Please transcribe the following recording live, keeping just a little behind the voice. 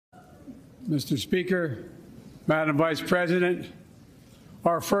Mr. Speaker, Madam Vice President,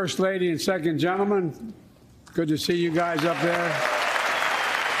 our First Lady and Second Gentleman, good to see you guys up there.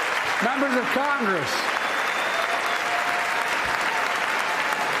 Members of Congress,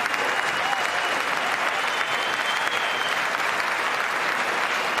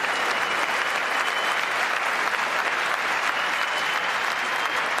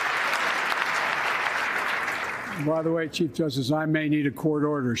 by the way, Chief Justice, I may need a court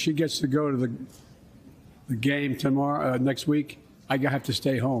order. She gets to go to the game tomorrow, next week. I have to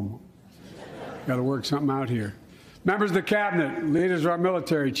stay home. Got to work something out here. Members of the Cabinet, leaders of our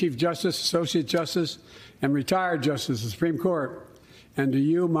military, Chief Justice, Associate Justice, and retired Justice of the Supreme Court, and to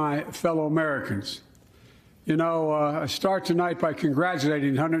you, my fellow Americans. You know, I start tonight by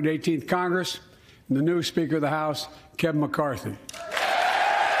congratulating the 118th Congress and the new Speaker of the House, Kevin McCarthy.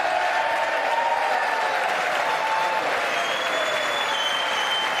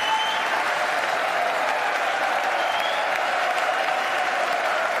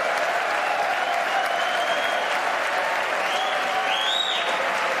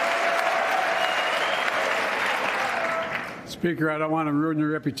 Speaker, I don't want to ruin your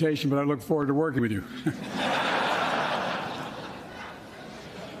reputation, but I look forward to working with you.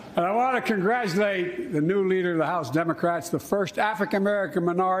 And I want to congratulate the new leader of the House Democrats, the first African-American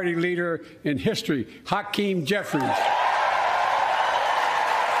minority leader in history, Hakeem Jeffries.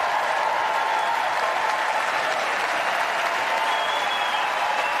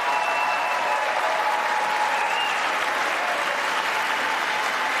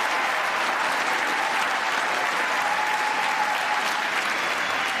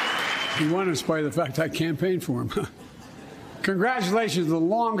 He won in spite of the fact I campaigned for him. Congratulations to the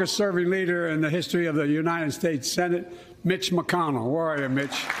longest-serving leader in the history of the United States Senate, Mitch McConnell. Where are you,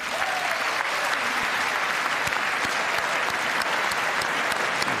 Mitch?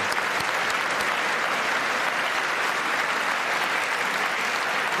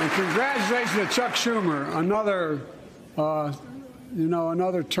 And congratulations to Chuck Schumer, another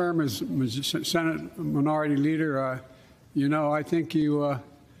term as Senate Minority Leader. I think you.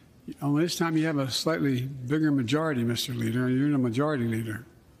 This time you have a slightly bigger majority, Mr. Leader, and you're the majority leader.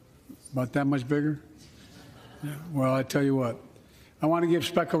 About that much bigger? Yeah. Well, I tell you what, I want to give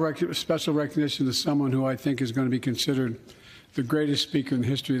special recognition to someone who I think is going to be considered the greatest speaker in the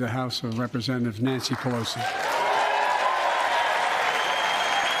history of the House of Representatives, Nancy Pelosi.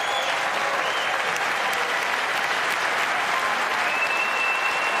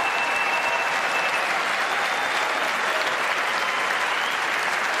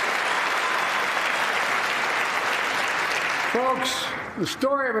 Folks, the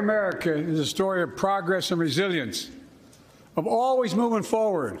story of America is a story of progress and resilience, of always moving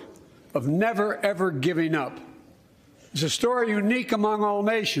forward, of never, ever giving up. It's a story unique among all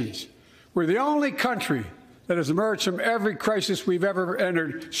nations. We're the only country that has emerged from every crisis we've ever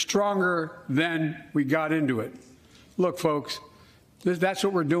entered stronger than we got into it. Look, folks, that's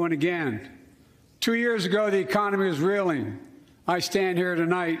what we're doing again. 2 years ago, the economy was reeling. I stand here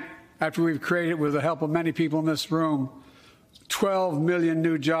tonight after we've created, with the help of many people in this room, 12 million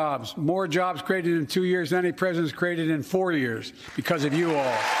new jobs, more jobs created in 2 years than any president's created in 4 years, because of you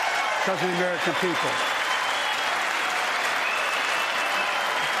all, because of the American people.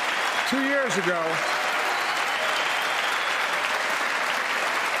 2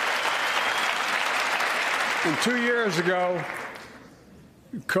 years ago,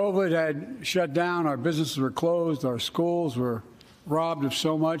 COVID had shut down, our businesses were closed, our schools were robbed of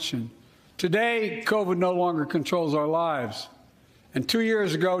so much, and today, COVID no longer controls our lives. And 2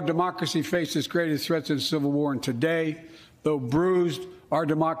 years ago, democracy faced its greatest threat to the Civil War. And today, though bruised, our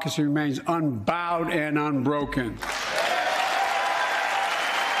democracy remains unbowed and unbroken.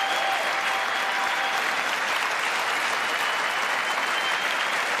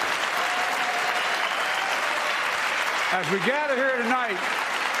 As we gather here tonight,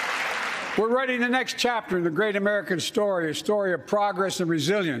 we're writing the next chapter in the great American story, a story of progress and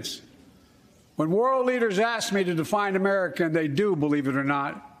resilience. When world leaders ask me to define America, and they do, believe it or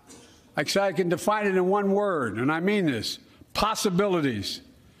not, I can define it in one word, and I mean this: possibilities.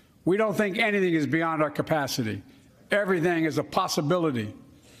 We don't think anything is beyond our capacity. Everything is a possibility.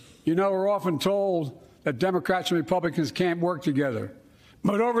 You know, we're often told that Democrats and Republicans can't work together.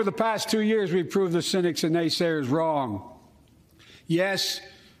 But over the past 2 years, we've proved the cynics and naysayers wrong. Yes,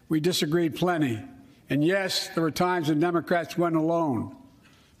 we disagreed plenty. And yes, there were times when Democrats went alone.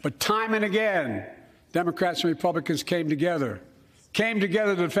 But time and again, Democrats and Republicans came together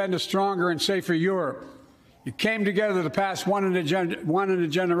to defend a stronger and safer Europe. It came together to pass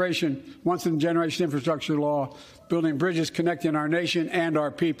once-in-a-generation infrastructure law, building bridges connecting our nation and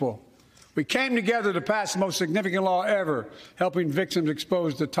our people. We came together to pass the most significant law ever, helping victims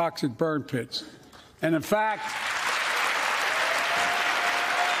exposed to toxic burn pits. And in fact,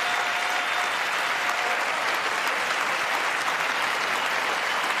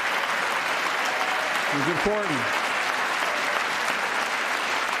 it was important.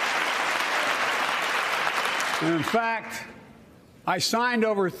 And in fact, I signed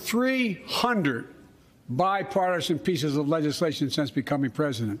over 300 bipartisan pieces of legislation since becoming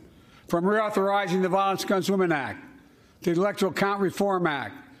president, from reauthorizing the Violence Against Women Act, the Electoral Count Reform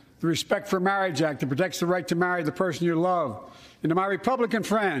Act, the Respect for Marriage Act that protects the right to marry the person you love. And to my Republican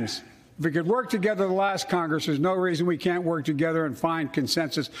friends, if we could work together the last Congress, there's no reason we can't work together and find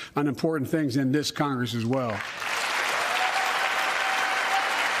consensus on important things in this Congress as well.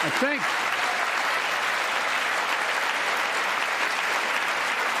 I think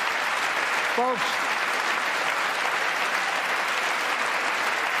folks,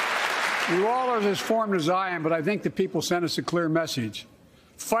 you all are as formed as I am, but I think the people sent us a clear message.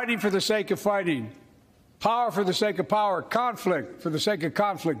 Fighting for the sake of fighting, power for the sake of power, conflict for the sake of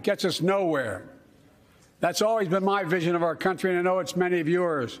conflict gets us nowhere. That's always been my vision of our country, and I know it's many of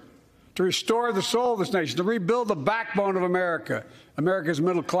yours. To restore the soul of this nation, to rebuild the backbone of America, America's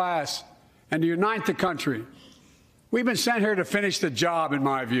middle class, and to unite the country. We've been sent here to finish the job, in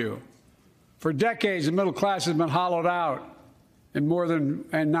my view. For decades, the middle class has been hollowed out in more than,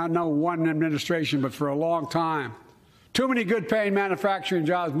 and not one administration, but for a long time. Too many good-paying manufacturing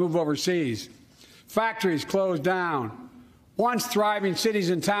jobs move overseas. Factories closed down. Once thriving cities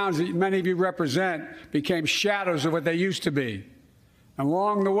and towns that many of you represent became shadows of what they used to be. And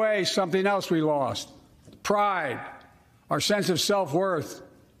along the way, something else we lost: pride, our sense of self-worth.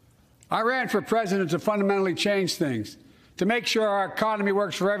 I ran for president to fundamentally change things, to make sure our economy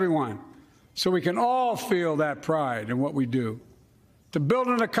works for everyone, so we can all feel that pride in what we do. To build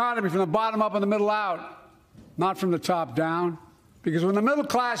an economy from the bottom up and the middle out, not from the top down. Because when the middle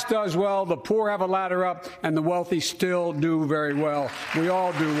class does well, the poor have a ladder up, and the wealthy still do very well. We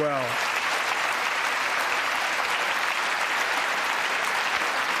all do well.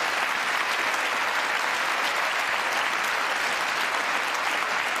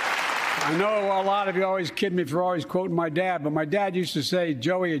 I know a lot of you always kid me for always quoting my dad, but my dad used to say,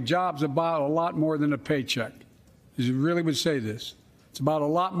 Joey, a job's about a lot more than a paycheck. He really would say this. It's about a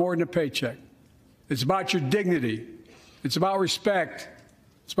lot more than a paycheck. It's about your dignity. It's about respect.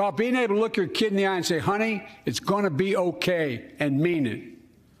 It's about being able to look your kid in the eye and say, honey, it's going to be okay, and mean it.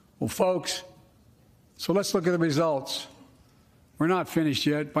 Well, folks, so let's look at the results. We're not finished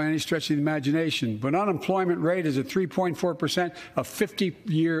yet by any stretch of the imagination, but unemployment rate is at 3.4%, a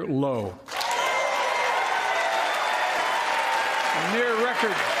 50-year low. A near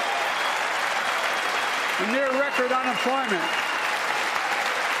record unemployment.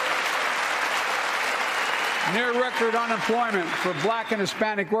 Near record unemployment for black and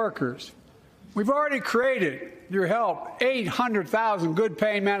Hispanic workers. We've already created, your help, 800,000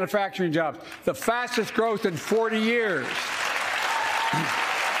 good-paying manufacturing jobs, the fastest growth in 40 years.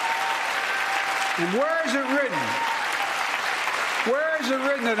 And where is it written? Where is it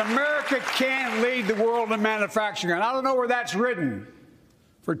written that America can't lead the world in manufacturing? And I don't know where that's written.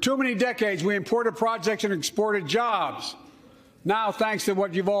 For too many decades, we imported projects and exported jobs. Now, thanks to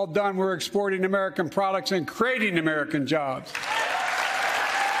what you've all done, we're exporting American products and creating American jobs.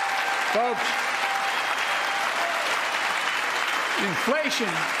 Folks, inflation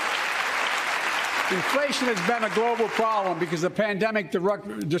has been a global problem because the pandemic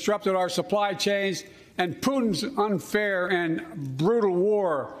disrupted our supply chains, and Putin's unfair and brutal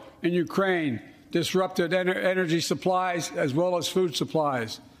war in Ukraine disrupted energy supplies as well as food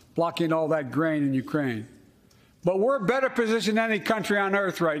supplies, blocking all that grain in Ukraine. But we're better positioned than any country on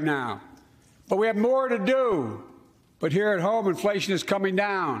earth right now. But we have more to do. But here at home, inflation is coming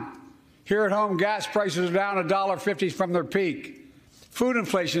down. Here at home, gas prices are down $1.50 from their peak. Food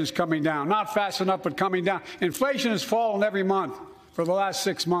inflation is coming down, not fast enough, but coming down. Inflation has fallen every month for the last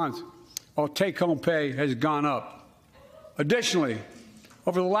 6 months, while take-home pay has gone up. Additionally,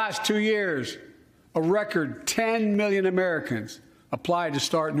 over the last 2 years, a record 10 million Americans applied to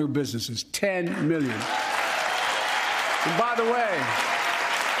start new businesses. 10 million. And by the way,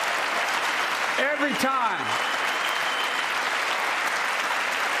 every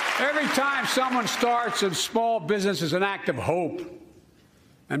time someone starts a small business is an act of hope.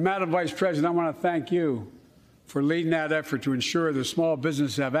 And Madam Vice President, I want to thank you for leading that effort to ensure that small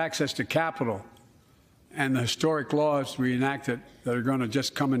businesses have access to capital and the historic laws we enacted that are going to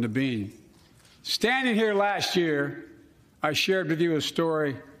just come into being. Standing here last year, I shared with you a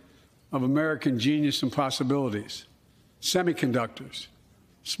story of American genius and possibilities. Semiconductors,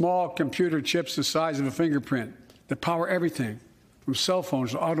 Small computer chips the size of a fingerprint that power everything, from cell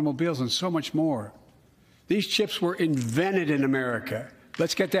phones to automobiles and so much more. These chips were invented in America.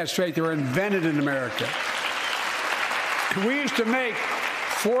 Let's get that straight. They were invented in America. We used to make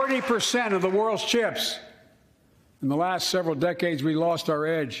 40% of the world's chips. In the last several decades, we lost our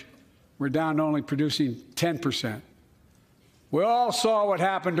edge. We're down to only producing 10%. We all saw what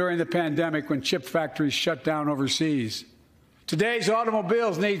happened during the pandemic when chip factories shut down overseas. Today's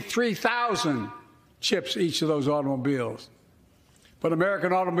automobiles need 3,000 chips, each of those automobiles. But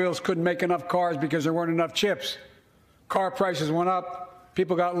American automobiles couldn't make enough cars because there weren't enough chips. Car prices went up,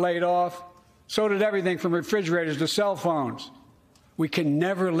 people got laid off. So did everything from refrigerators to cell phones. We can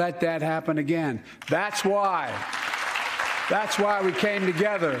never let that happen again. That's why we came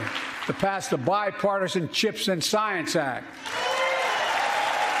together to pass the Bipartisan Chips and Science Act.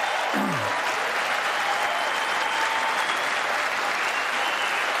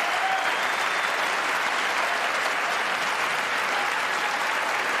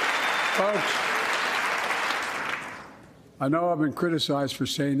 Folks, I know I've been criticized for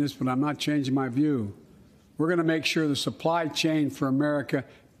saying this, but I'm not changing my view. We're going to make sure the supply chain for America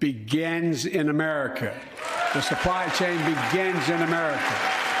begins in America. The supply chain begins in America.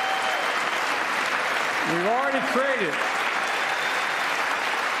 We've already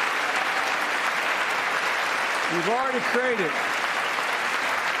created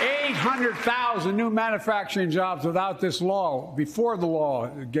 800,000 new manufacturing jobs without this law, before the law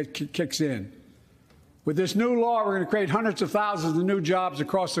kicks in. With this new law, we're going to create hundreds of thousands of new jobs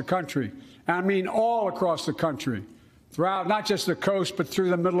across the country. And I mean all across the country, throughout not just the coast, but through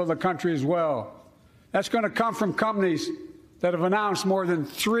the middle of the country as well. That's going to come from companies that have announced more than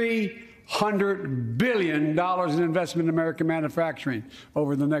 $300 billion in investment in American manufacturing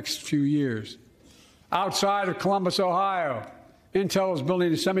over the next few years. Outside of Columbus, Ohio, Intel is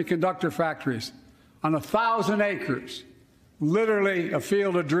building semiconductor factories on 1,000 acres, literally a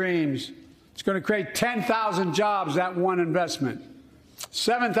field of dreams. It's going to create 10,000 jobs, that one investment,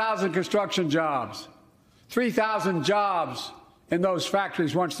 7,000 construction jobs, 3,000 jobs in those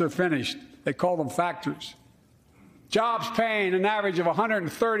factories once they're finished. They call them factories. Jobs paying an average of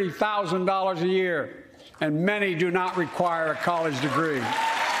 $130,000 a year, and many do not require a college degree.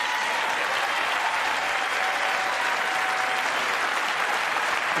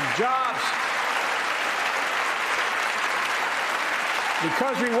 Jobs.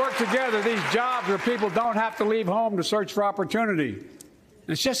 Because we work together, these jobs where people don't have to leave home to search for opportunity. And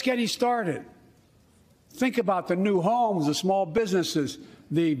it's just getting started. Think about the new homes, the small businesses,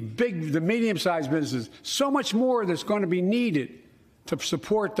 the medium-sized businesses. So much more that's going to be needed to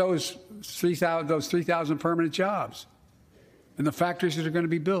support those 3,000 permanent jobs and the factories that are going to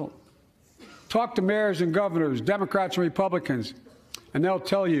be built. Talk to mayors and governors, Democrats and Republicans, and they'll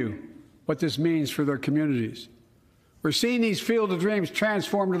tell you what this means for their communities. We're seeing these field of dreams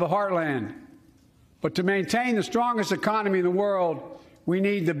transform to the heartland. But to maintain the strongest economy in the world, we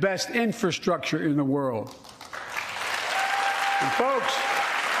need the best infrastructure in the world. And folks,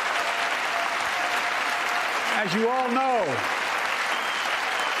 as you all know,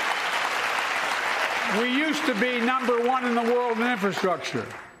 we used to be #1 in the world in infrastructure.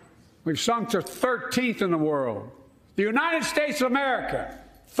 We've sunk to 13th in the world. The United States of America,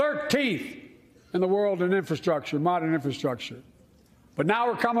 13th in the world in infrastructure, modern infrastructure. But now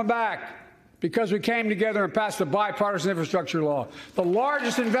we're coming back because we came together and passed the bipartisan infrastructure law, the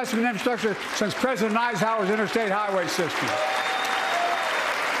largest investment in infrastructure since President Eisenhower's interstate highway system.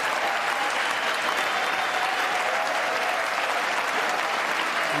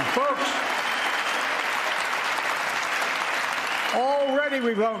 And folks, already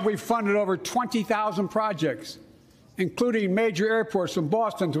we've funded over 20,000 projects, including major airports from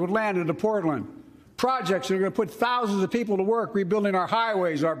Boston to Atlanta to Portland. Projects that are going to put thousands of people to work rebuilding our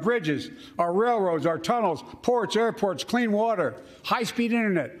highways, our bridges, our railroads, our tunnels, ports, airports, clean water, high-speed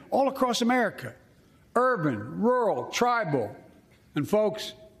internet, all across America. Urban, rural, tribal. And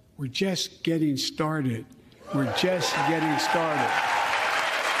folks, we're just getting started. We're just getting started.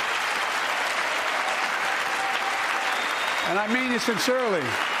 And I mean it sincerely.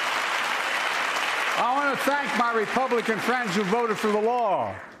 I want to thank my Republican friends who voted for the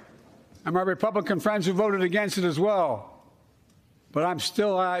law, and my Republican friends who voted against it as well. But I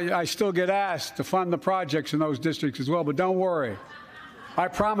still get asked to fund the projects in those districts as well. But don't worry. I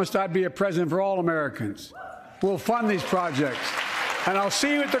promised I'd be a president for all Americans. We'll fund these projects. And I'll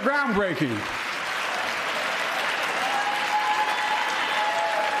see you at the groundbreaking.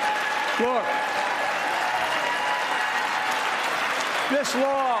 Look,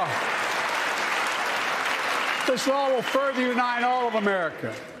 This law will further unite all of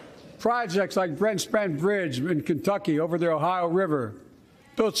America. Projects like Brent Spence Bridge in Kentucky over the Ohio River,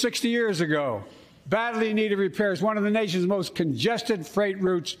 built 60 years ago, badly needed repairs, one of the nation's most congested freight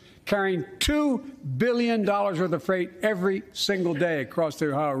routes, carrying $2 billion worth of freight every single day across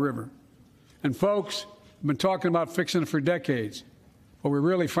the Ohio River. And folks, we've been talking about fixing it for decades, but we're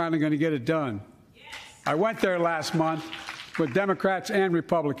really finally going to get it done. Yes. I went there last month with Democrats and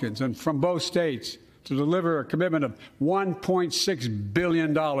Republicans and from both states to deliver a commitment of $1.6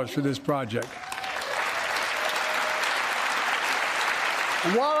 billion for this project.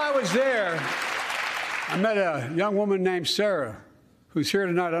 And while I was there, I met a young woman named Sarah, who's here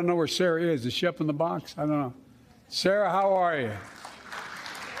tonight. I don't know where Sarah is. Is she up in the box? I don't know. Sarah, how are you?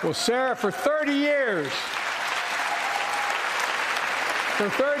 Well, Sarah, for 30 years,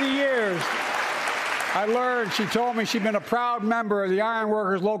 I learned, she told me she'd been a proud member of the Iron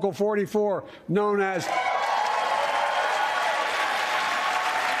Workers Local 44, known as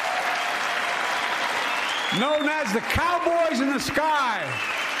the Cowboys in the Sky.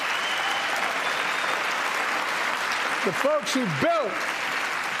 The folks who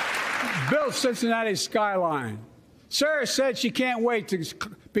built Cincinnati's skyline. Sarah said she can't wait to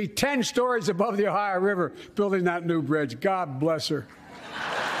be 10 stories above the Ohio River building that new bridge. God bless her.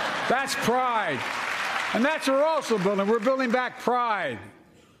 That's pride. And that's what we're also building. We're building back pride.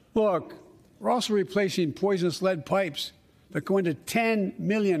 Look, we're also replacing poisonous lead pipes that go into 10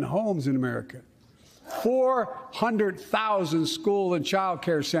 million homes in America, 400,000 school and child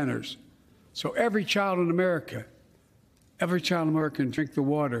care centers. So every child in America can drink the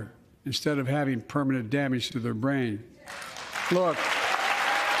water instead of having permanent damage to their brain. Look,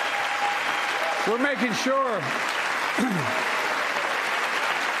 we're making sure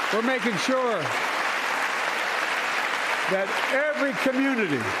that every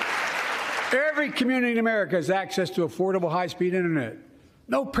community in America has access to affordable high-speed internet.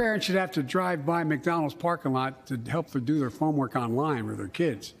 No parent should have to drive by McDonald's parking lot to help them do their homework online with their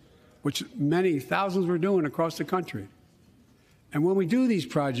kids, which many thousands were doing across the country. And when we do these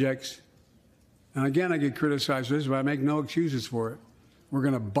projects, and again I get criticized for this, but I make no excuses for it, we're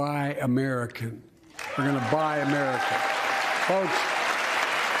going to buy American. We're going to buy America. Folks,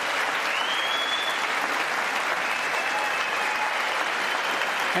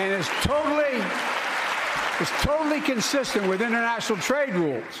 and it's totally consistent with international trade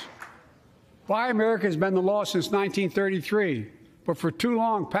rules. Buy America has been the law since 1933, but for too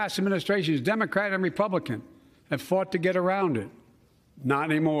long, past administrations, Democrat and Republican, have fought to get around it.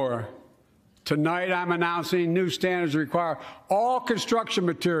 Not anymore. Tonight, I'm announcing new standards that require all construction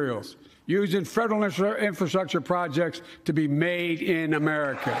materials used in federal infrastructure projects to be made in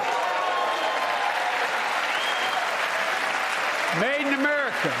America. Made in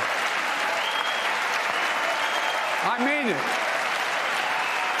America. I mean it.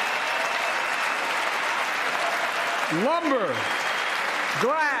 Lumber,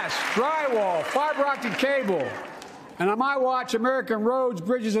 glass, drywall, fiber optic cable. And on my watch, American roads,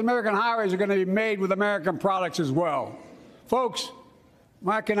 bridges, and American highways are going to be made with American products as well. Folks,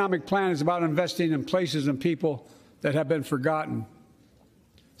 my economic plan is about investing in places and people that have been forgotten.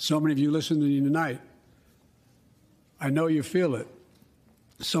 So many of you listening to me tonight, I know you feel it.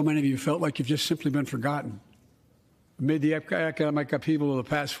 So many of you felt like you've just simply been forgotten. Amid the economic upheaval of the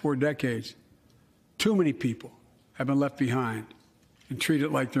past 4 decades, too many people have been left behind and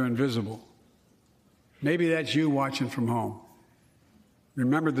treated like they're invisible. Maybe that's you watching from home.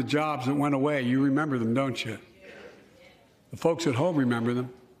 Remember the jobs that went away. You remember them, don't you? The folks at home remember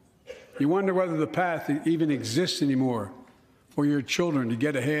them. You wonder whether the path even exists anymore for your children to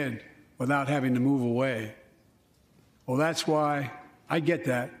get ahead without having to move away. Well, that's why I get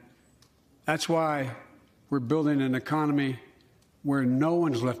that. That's why we're building an economy where no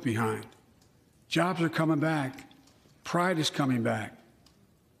one's left behind. Jobs are coming back. Pride is coming back.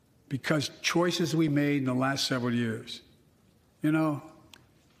 Because choices we made in the last several years. You know,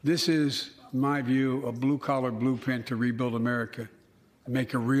 this is, in my view, a blue-collar blueprint to rebuild America and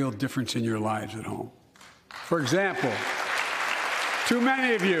make a real difference in your lives at home. For example, too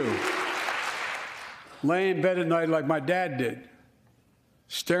many of you lay in bed at night like my dad did,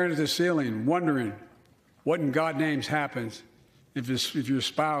 staring at the ceiling, wondering what in God's name happens if your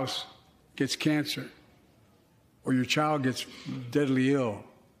spouse gets cancer or your child gets deadly ill,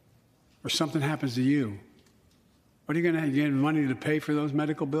 or something happens to you. What are you going to have? You get money to pay for those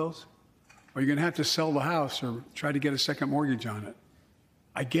medical bills? Or are you going to have to sell the house or try to get a second mortgage on it?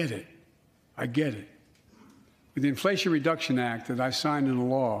 I get it. I get it. With the Inflation Reduction Act that I signed into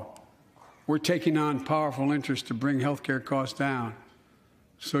law, we're taking on powerful interests to bring health care costs down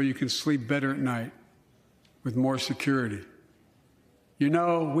so you can sleep better at night. with more security. You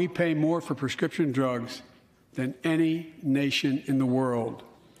know, we pay more for prescription drugs than any nation in the world.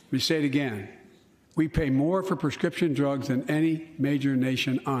 Let me say it again. We pay more for prescription drugs than any major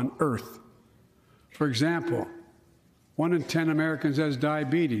nation on earth. For example, 1 in 10 Americans has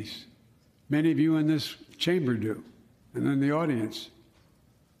diabetes. Many of you in this chamber do, and in the audience.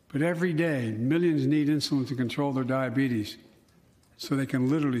 But every day, millions need insulin to control their diabetes so they can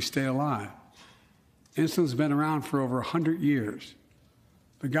literally stay alive. Insulin's been around for over 100 years.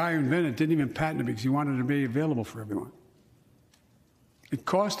 The guy who invented it didn't even patent it because he wanted it to be available for everyone. It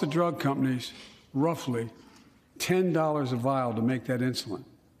cost the drug companies roughly $10 a vial to make that insulin.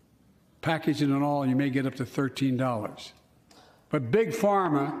 Package it and all, you may get up to $13. But Big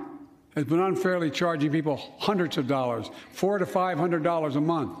Pharma has been unfairly charging people hundreds of dollars, $400 to $500 a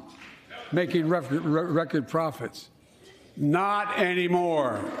month, making record profits. Not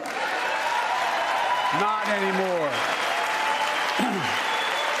anymore. Not anymore.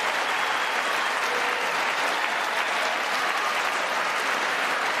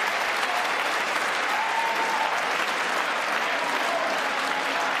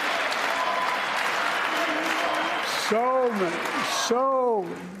 So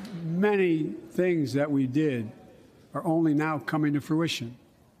many things that we did are only now coming to fruition.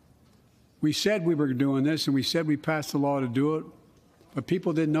 We said we were doing this, and we said we passed the law to do it, but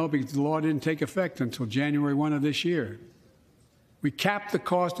people didn't know because the law didn't take effect until January 1 of this year. We capped the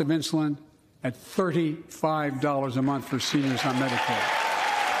cost of insulin at $35 a month for seniors on Medicare.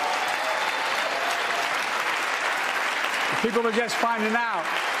 People are just finding out.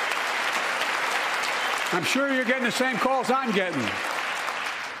 I'm sure you're getting the same calls I'm getting.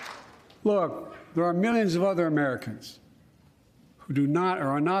 Look, there are millions of other Americans who do not or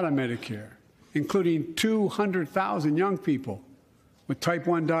are not on Medicare, including 200,000 young people with type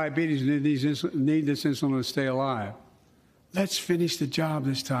 1 diabetes who need this insulin to stay alive. Let's finish the job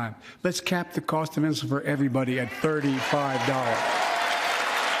this time. Let's cap the cost of insulin for everybody at $35.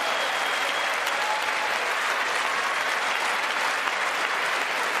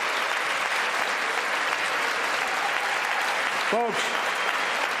 Folks,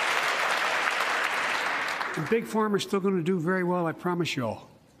 and Big Pharma's still going to do very well, I promise you all.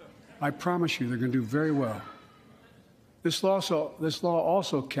 I promise you they're going to do very well. This law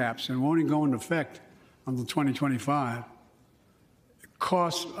also caps and won't even go into effect until 2025.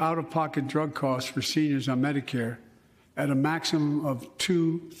 Costs, out-of-pocket drug costs for seniors on Medicare at a maximum of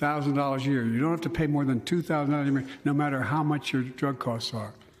 $2,000 a year. You don't have to pay more than $2,000 a year, no matter how much your drug costs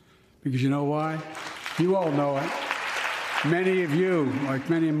are. Because you know why? You all know it. Many of you, like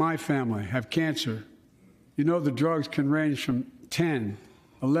many in my family, have cancer. You know the drugs can range from $10,000,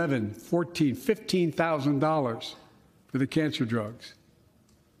 $11,000, $14,000, $15,000 for the cancer drugs.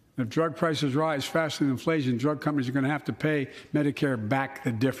 If drug prices rise faster than inflation, drug companies are going to have to pay Medicare back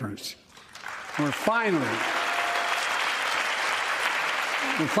the difference. We're finally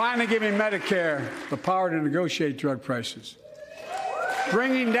giving Medicare the power to negotiate drug prices.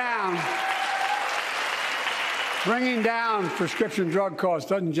 Bringing down prescription drug costs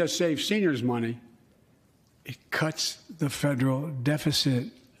doesn't just save seniors money, it cuts the federal deficit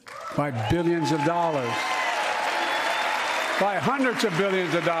by billions of dollars, by hundreds of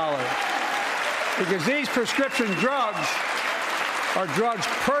billions of dollars, because these prescription drugs are drugs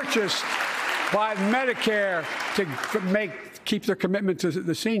purchased by Medicare to keep their commitment to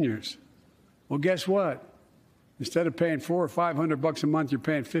the seniors. Well, guess what? Instead of paying $400 or $500 a month, you're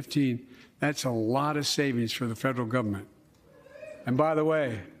paying $15. That's a lot of savings for the federal government. And by the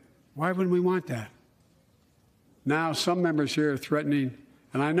way, why wouldn't we want that? Now, some members here are threatening,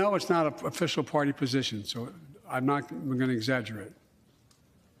 and I know it's not an official party position, so I'm going to exaggerate,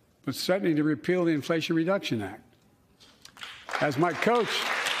 but threatening to repeal the Inflation Reduction Act. As my coach,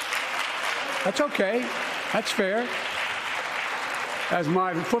 that's okay, that's fair. As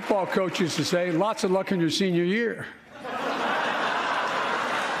my football coach used to say, lots of luck in your senior year.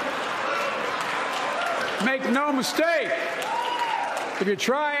 Make no mistake, if you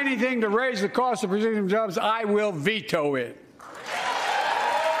try anything to raise the cost of prescription drugs, I will veto it.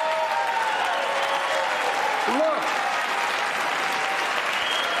 Look,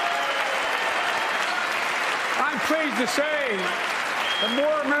 I'm pleased to say that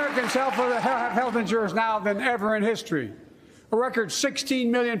more Americans have health insurance now than ever in history. A record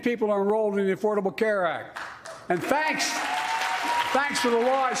 16 million people are enrolled in the Affordable Care Act. And thanks to the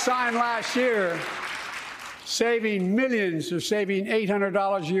law I signed last year, saving millions, or saving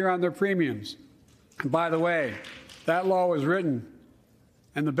 $800 a year on their premiums. And by the way, that law was written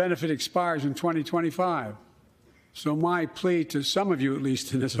and the benefit expires in 2025. So my plea to some of you, at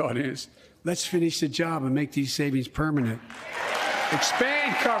least in this audience, Let's finish the job and make these savings permanent.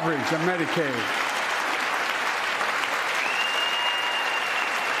 Expand coverage of Medicaid.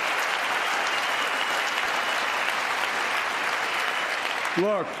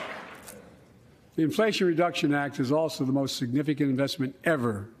 Look, the Inflation Reduction Act is also the most significant investment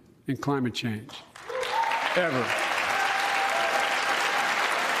ever in climate change. Ever.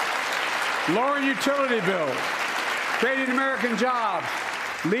 Lowering utility bills, creating American jobs,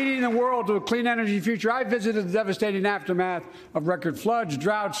 leading the world to a clean energy future. I visited the devastating aftermath of record floods,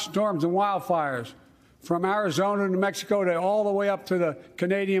 droughts, storms, and wildfires from Arizona to Mexico to all the way up to the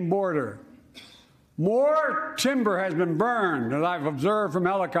Canadian border. More timber has been burned, as I've observed from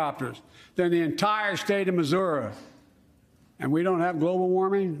helicopters, than the entire state of Missouri. And we don't have global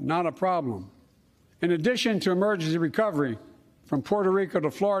warming? Not a problem. In addition to emergency recovery, from Puerto Rico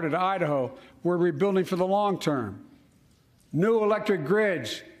to Florida to Idaho, we're rebuilding for the long term. New electric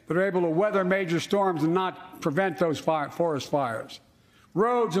grids that are able to weather major storms and not prevent those forest fires.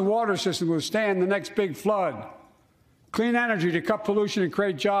 Roads and water systems withstand the next big flood. Clean energy to cut pollution and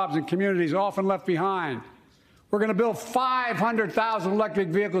create jobs in communities often left behind. We're going to build 500,000 electric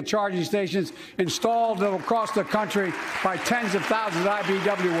vehicle charging stations installed across the country by tens of thousands of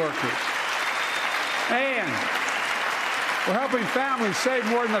IBEW workers. And we're helping families save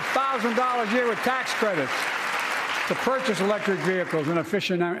more than $1,000 a year with tax credits to purchase electric vehicles and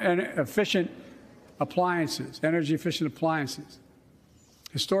efficient appliances, energy-efficient appliances.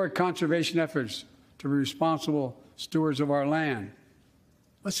 Historic conservation efforts to be responsible stewards of our land.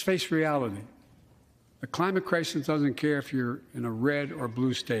 Let's face reality. The climate crisis doesn't care if you're in a red or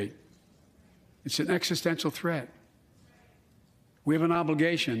blue state. It's an existential threat. We have an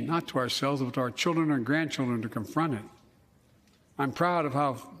obligation, not to ourselves, but to our children and grandchildren to confront it. I'm proud of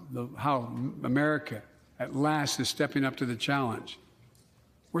how America, at last, is stepping up to the challenge.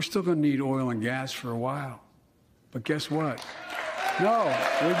 We're still going to need oil and gas for a while. But guess what? No,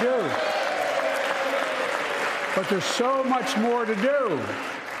 we do. But there's so much more to do.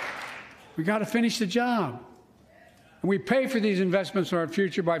 We got to finish the job. And we pay for these investments in our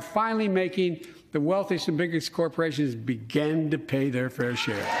future by finally making the wealthiest and biggest corporations begin to pay their fair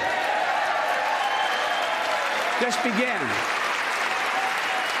share. Just begin.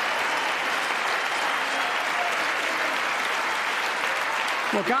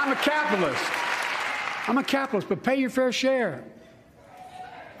 Look, I'm a capitalist, but pay your fair share.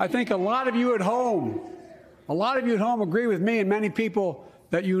 I think a lot of you at home agree with me and many people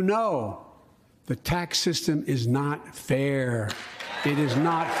that you know. The tax system is not fair. It is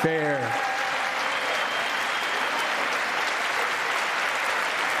not fair.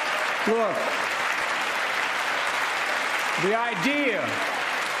 Look, the idea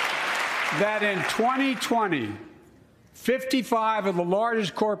that in 2020, 55 of the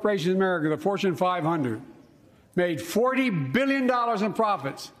largest corporations in America, the Fortune 500, made $40 billion in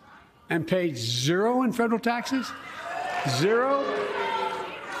profits and paid zero in federal taxes? Zero?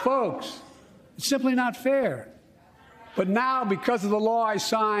 Folks, it's simply not fair. But now, because of the law I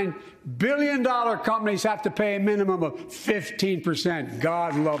signed, billion-dollar companies have to pay a minimum of 15%.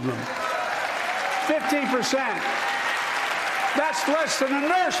 God love them. 15%. That's less than a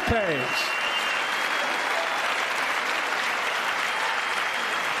nurse pays.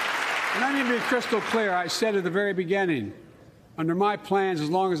 And let me be crystal clear. I said at the very beginning, under my plans, as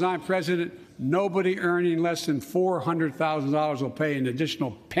long as I'm president, nobody earning less than $400,000 will pay an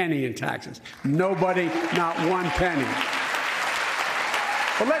additional penny in taxes. Nobody, not one penny.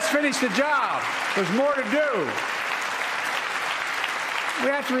 But let's finish the job. There's more to do. We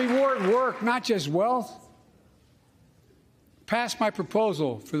have to reward work, not just wealth. Pass my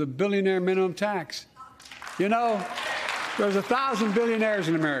proposal for the billionaire minimum tax. You know, there's 1,000 billionaires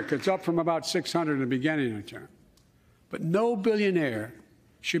in America. It's up from about 600 in the beginning of the term. But no billionaire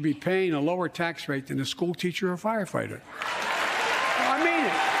should be paying a lower tax rate than a school teacher or firefighter. I mean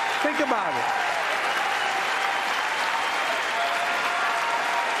it. Think about it.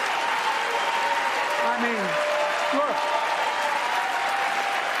 I mean, look.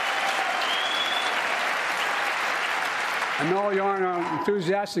 I know you aren't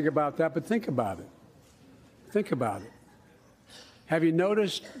enthusiastic about that, but think about it. Think about it. Have you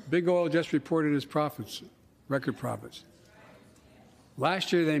noticed Big Oil just reported its profits, record profits?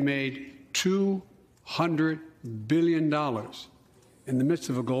 Last year they made $200 billion in the midst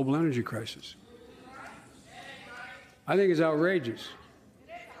of a global energy crisis. I think it's outrageous.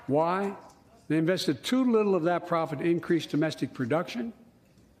 Why? They invested too little of that profit to increase domestic production.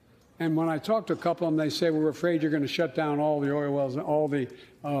 And when I talk to a couple of them, they say, well, we're afraid you're going to shut down all the oil wells, all the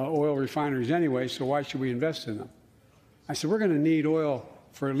oil refineries anyway, so why should we invest in them? I said, we're going to need oil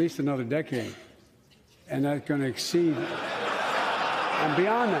for at least another decade. And that's going to exceed and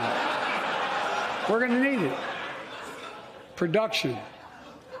beyond that. We're going to need it. Production.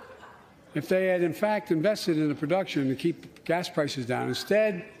 If they had, in fact, invested in the production to keep gas prices down,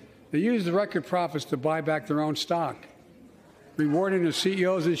 instead, they used the record profits to buy back their own stock, rewarding the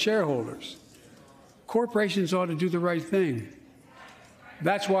CEOs and shareholders. Corporations ought to do the right thing.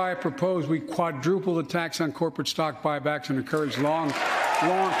 That's why I propose we quadruple the tax on corporate stock buybacks and encourage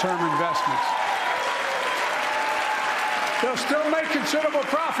long-term investments. They'll still make considerable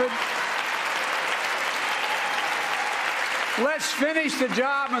profit. Let's finish the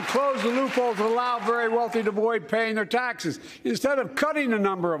job and close the loopholes that allow very wealthy to avoid paying their taxes. Instead of cutting the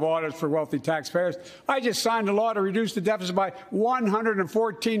number of audits for wealthy taxpayers, I just signed a law to reduce the deficit by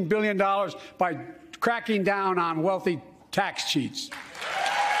 $114 billion by cracking down on wealthy tax cheats.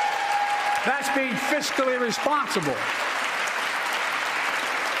 That's being fiscally responsible.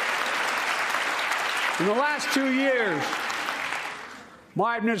 In the last 2 years,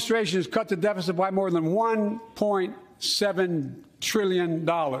 my administration has cut the deficit by more than $1.7 trillion,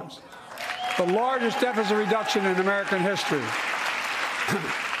 the largest deficit reduction in American history.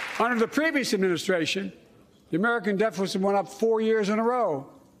 Under the previous administration, the American deficit went up 4 years in a row.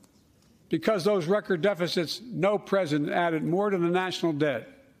 Because those record deficits, no president added more to the national debt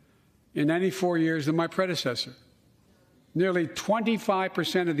in any 4 years than my predecessor. Nearly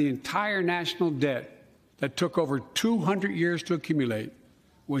 25% of the entire national debt that took over 200 years to accumulate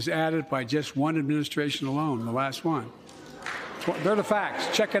was added by just one administration alone, the last one. They're the facts.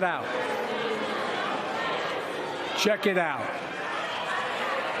 Check it out. Check it out.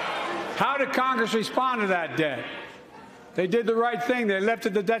 How did Congress respond to that debt? They did the right thing. They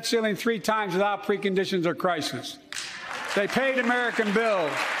lifted the debt ceiling 3 times without preconditions or crisis. They paid American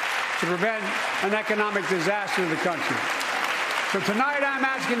bills to prevent an economic disaster to the country. So tonight I'm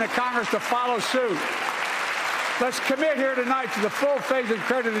asking the Congress to follow suit. Let's commit here tonight to the full faith and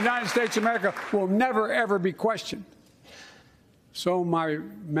credit of the United States of America will never, ever be questioned. Some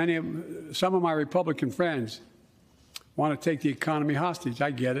of my Republican friends want to take the economy hostage.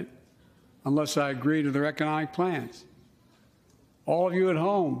 I get it, unless I agree to their economic plans. All of you at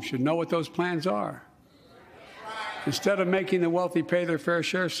home should know what those plans are. Instead of making the wealthy pay their fair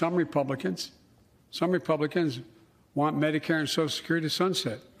share, some Republicans want Medicare and Social Security to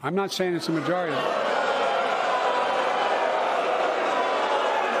sunset. I'm not saying it's a majority.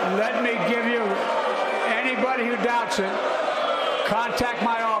 Let me give you, anybody who doubts it, contact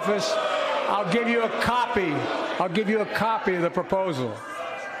my office. I'll give you a copy. I'll give you a copy of the proposal.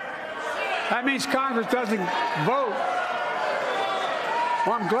 That means Congress doesn't vote.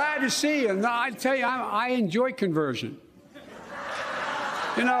 Well, I'm glad to see you. And I tell you, I enjoy conversion.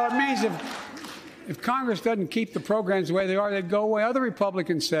 You know, it means if Congress doesn't keep the programs the way they are, they'd go away. Other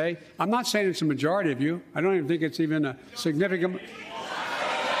Republicans say, I'm not saying it's a majority of you. I don't even think it's even a significant,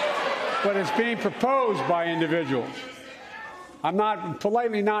 but it's being proposed by individuals. I'm not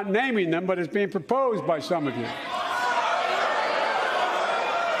politely not naming them, but it's being proposed by some of you.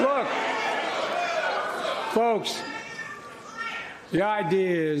 Look, folks, the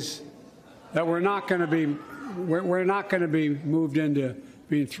idea is that we're not going to be moved into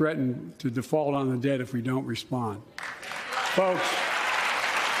being threatened to default on the debt if we don't respond.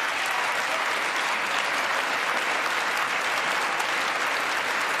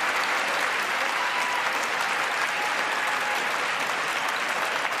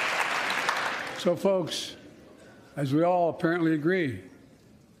 Folks, as we all apparently agree,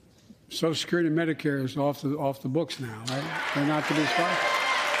 Social Security and Medicare is off the books now, right? They're not to be sponsored.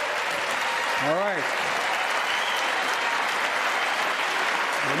 All right.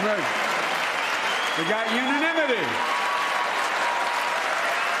 I'm ready. We got unanimity.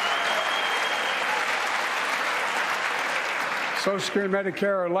 Social Security and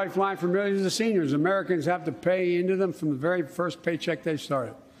Medicare are a lifeline for millions of seniors. Americans have to pay into them from the very first paycheck they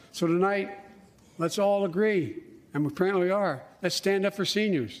started. So tonight, let's all agree, and we apparently are. Let's stand up for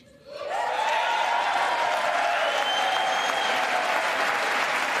seniors.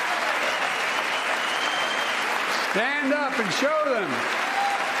 Stand up and show them.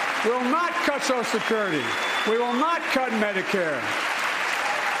 We will not cut Social Security. We will not cut Medicare.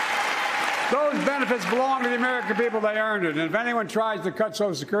 Those benefits belong to the American people. They earned it. And if anyone tries to cut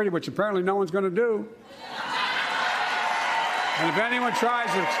Social Security, which apparently no one's going to do, and if anyone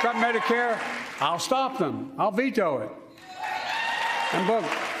tries to cut Medicare, I'll stop them. I'll veto it. And look,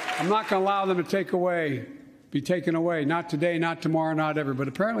 I'm not going to allow them to be taken away. Not today, not tomorrow, not ever. But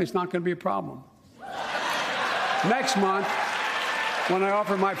apparently it's not going to be a problem. Next month, when I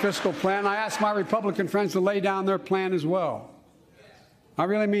offer my fiscal plan, I ask my Republican friends to lay down their plan as well. I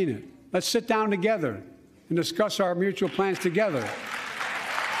really mean it. Let's sit down together and discuss our mutual plans together.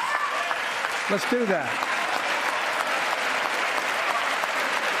 Let's do that.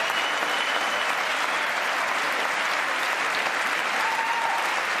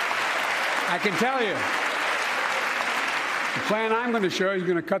 I can tell you, the plan I'm going to show you is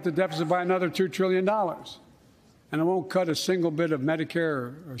going to cut the deficit by another $2 trillion. And it won't cut a single bit of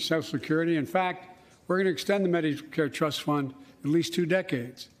Medicare or Social Security. In fact, we're going to extend the Medicare Trust Fund at least 2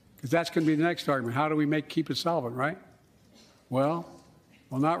 decades, because that's going to be the next argument. How do we keep it solvent, right? Well,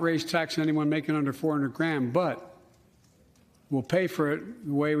 we'll not raise tax on anyone making under 400 grand, but we'll pay for it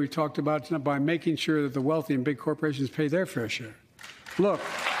the way we talked about tonight, by making sure that the wealthy and big corporations pay their fair share. Look.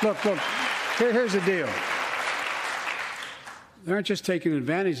 Here's the deal. They aren't just taking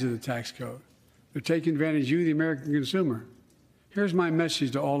advantage of the tax code. They're taking advantage of you, the American consumer. Here's my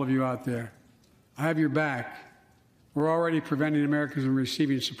message to all of you out there. I have your back. We're already preventing Americans from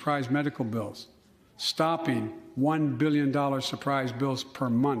receiving surprise medical bills, stopping $1 billion surprise bills per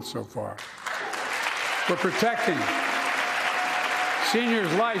month so far. We're protecting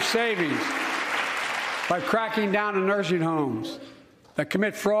seniors' life savings by cracking down on nursing homes that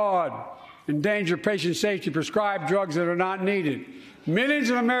commit fraud, endanger patient safety, prescribe drugs that are not needed. Millions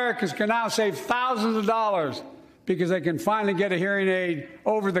of Americans can now save thousands of dollars because they can finally get a hearing aid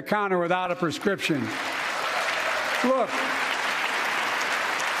over the counter without a prescription. Look,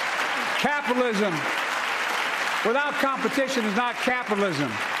 capitalism without competition is not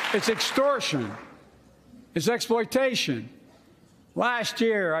capitalism. It's extortion. It's exploitation. Last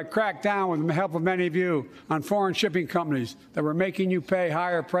year, I cracked down, with the help of many of you, on foreign shipping companies that were making you pay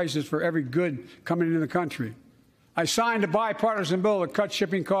higher prices for every good coming into the country. I signed a bipartisan bill to cut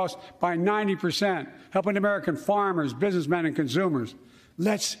shipping costs by 90%, helping American farmers, businessmen, and consumers.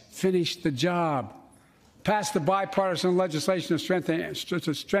 Let's finish the job. Pass the bipartisan legislation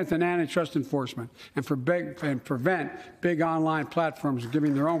to strengthen antitrust enforcement and prevent big online platforms from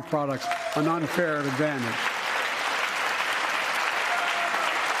giving their own products an unfair advantage.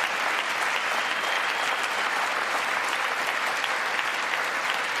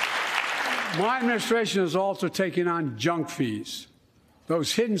 My administration is also taking on junk fees,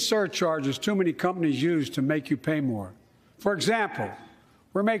 those hidden surcharges too many companies use to make you pay more. For example,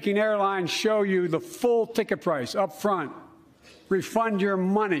 we're making airlines show you the full ticket price up front, refund your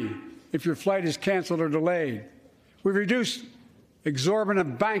money if your flight is canceled or delayed. We've reduced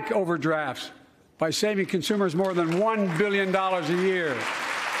exorbitant bank overdrafts by saving consumers more than $1 billion a year.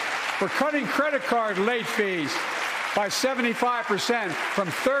 We're cutting credit card late fees by 75%, from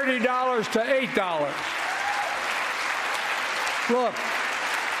 $30 to $8. Look,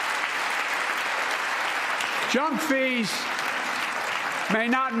 junk fees may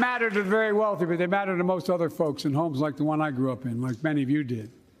not matter to the very wealthy, but they matter to most other folks in homes like the one I grew up in, like many of you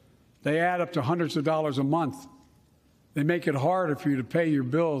did. They add up to hundreds of dollars a month. They make it harder for you to pay your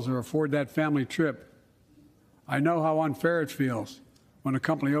bills or afford that family trip. I know how unfair it feels when a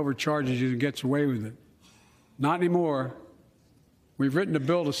company overcharges you and gets away with it. Not anymore. We've written a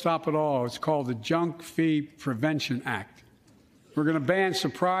bill to stop it all. It's called the Junk Fee Prevention Act. We're going to ban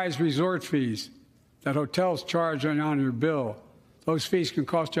surprise resort fees that hotels charge on your bill. Those fees can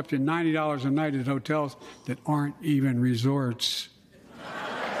cost you up to $90 a night at hotels that aren't even resorts.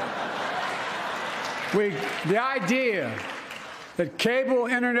 The idea that cable,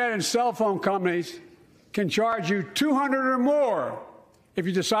 internet, and cell phone companies can charge you $200 or more if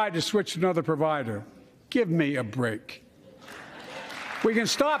you decide to switch to another provider. Give me a break. We can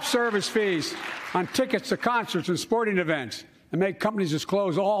stop service fees on tickets to concerts and sporting events and make companies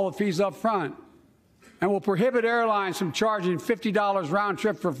disclose all the fees up front. And we'll prohibit airlines from charging $50 round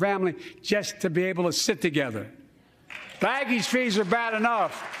trip for a family just to be able to sit together. Baggage fees are bad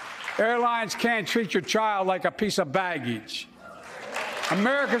enough. Airlines can't treat your child like a piece of baggage.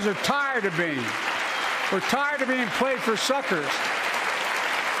 Americans are tired of being. We're tired of being played for suckers.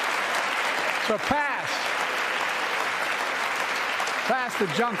 So pass the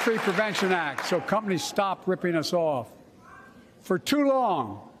Junk Fee Prevention Act so companies stop ripping us off. For too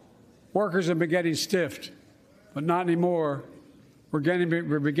long, workers have been getting stiffed, but not anymore. We're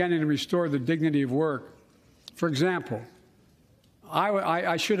beginning to restore the dignity of work. For example,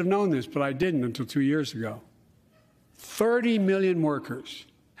 I should have known this, but I didn't until 2 years ago. 30 million workers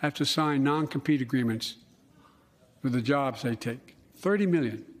have to sign non-compete agreements for the jobs they take. 30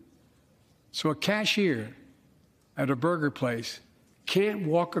 million. So a cashier at a burger place can't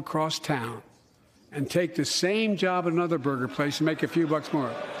walk across town and take the same job at another burger place and make a few bucks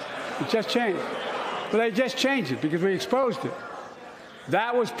more. It just changed. But they just changed it because we exposed it.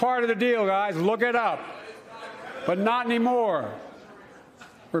 That was part of the deal, guys. Look it up. But not anymore.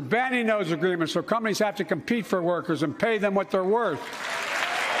 We're banning those agreements so companies have to compete for workers and pay them what they're worth.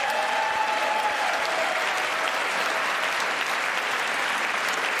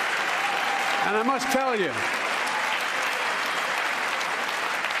 And I must tell you,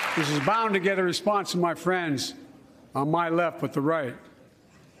 this is bound to get a response from my friends on my left with the right.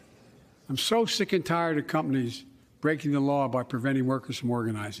 I'm so sick and tired of companies breaking the law by preventing workers from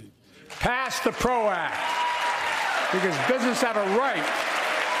organizing. Pass the PRO Act, because businesses have a right,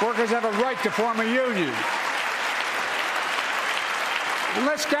 workers have a right to form a union. And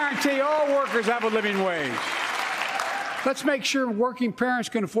let's guarantee all workers have a living wage. Let's make sure working parents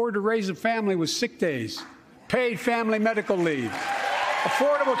can afford to raise a family with sick days, paid family medical leave,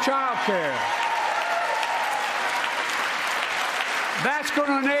 affordable child care. That's going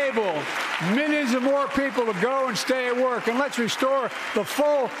to enable millions of more people to go and stay at work. And let's restore the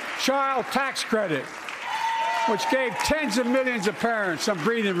full child tax credit, which gave tens of millions of parents some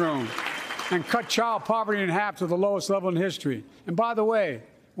breathing room and cut child poverty in half to the lowest level in history. And by the way,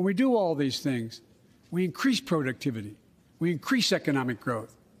 when we do all these things, we increase productivity. We increase economic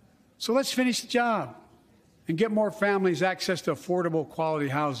growth. So let's finish the job and get more families access to affordable, quality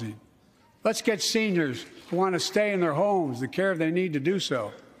housing. Let's get seniors who want to stay in their homes the care they need to do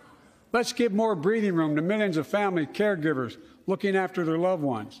so. Let's give more breathing room to millions of family caregivers looking after their loved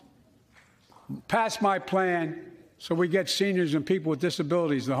ones. Pass my plan so we get seniors and people with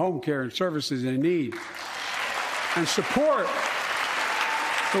disabilities the home care and services they need. And support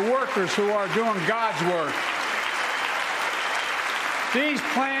the workers who are doing God's work. These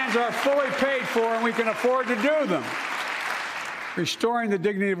plans are fully paid for, and we can afford to do them. Restoring the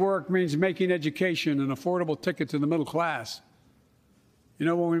dignity of work means making education an affordable ticket to the middle class. You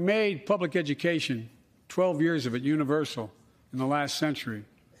know, when we made public education, 12 years of it, universal in the last century,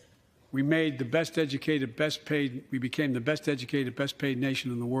 we made the best educated, best paid, we became the best educated, best paid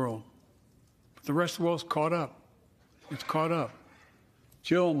nation in the world. But the rest of the world's caught up. It's caught up.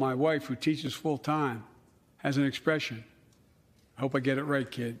 Jill, my wife, who teaches full time, has an expression. I hope I get it right,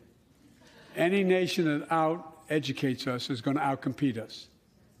 kid. Any nation that out-educates us is going to out-compete us.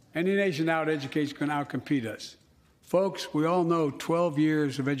 Any nation that out-educates is going to out-compete us. Folks, we all know 12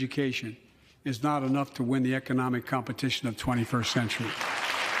 years of education is not enough to win the economic competition of the 21st century.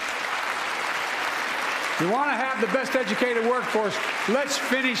 We want to have the best educated workforce. Let's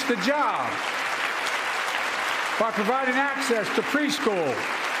finish the job by providing access to preschool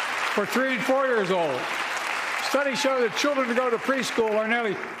for 3 and 4 years old. Studies show that children who go to preschool are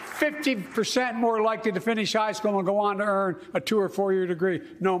nearly 50% more likely to finish high school and go on to earn a 2- or 4-year degree,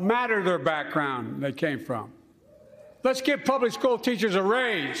 no matter their background they came from. Let's give public school teachers a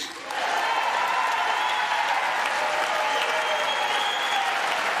raise.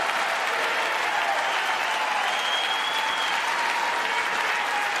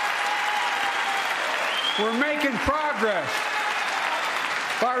 We're making progress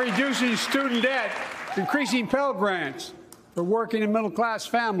by reducing student debt, increasing Pell Grants for working and middle-class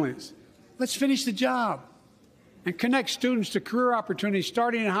families. Let's finish the job and connect students to career opportunities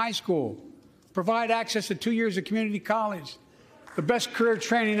starting in high school. Provide access to 2 years of community college, the best career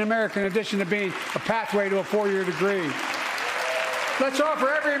training in America, in addition to being a pathway to a 4-year degree. Let's offer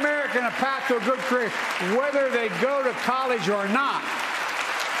every American a path to a good career, whether they go to college or not.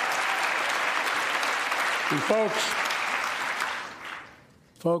 And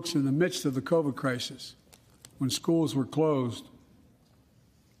folks, in the midst of the COVID crisis, when schools were closed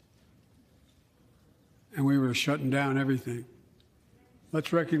and we were shutting down everything,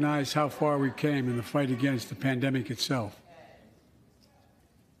 let's recognize how far we came in the fight against the pandemic itself.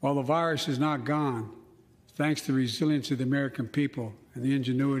 While the virus is not gone, thanks to the resilience of the American people and the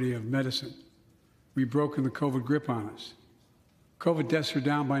ingenuity of medicine, we've broken the COVID grip on us. COVID deaths are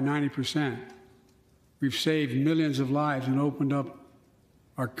down by 90%. We've saved millions of lives and opened up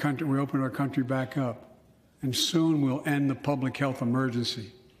our country. We opened our country back up, and soon we'll end the public health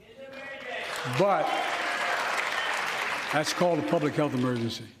emergency. But that's called a public health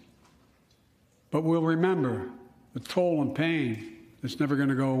emergency. But we'll remember the toll and pain that's never going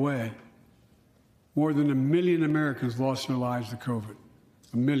to go away. More than 1 million Americans lost their lives to COVID.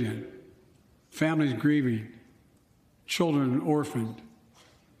 1 million. Families grieving, children orphaned,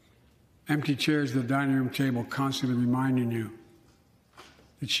 empty chairs at the dining room table constantly reminding you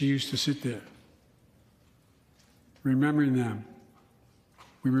that she used to sit there. Remembering them,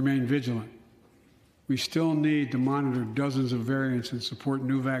 we remain vigilant. We still need to monitor dozens of variants and support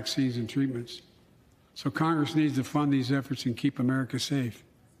new vaccines and treatments. So Congress needs to fund these efforts and keep America safe.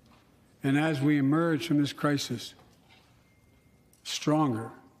 And as we emerge from this crisis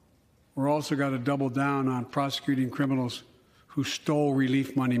stronger, we're also got to double down on prosecuting criminals who stole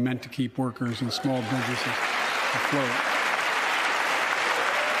relief money meant to keep workers and small businesses afloat.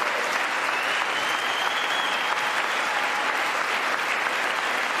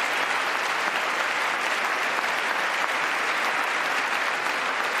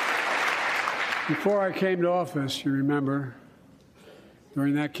 Before I came to office, you remember,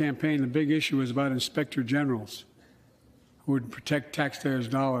 during that campaign, the big issue was about inspector generals who would protect taxpayers'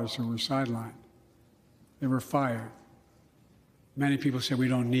 dollars who were sidelined. They were fired. Many people said we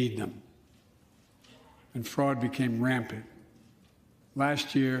don't need them. And fraud became rampant.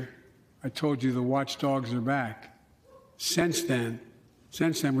 Last year, I told you the watchdogs are back. Since then,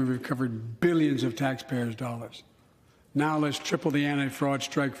 we've recovered billions of taxpayers' dollars. Now let's triple the anti-fraud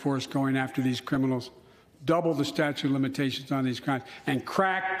strike force going after these criminals, double the statute of limitations on these crimes, and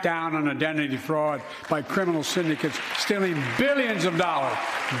crack down on identity fraud by criminal syndicates stealing billions of dollars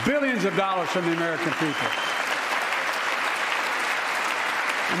from the American people.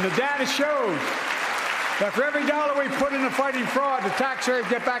 And the data shows that for every dollar we put into fighting fraud, the taxpayers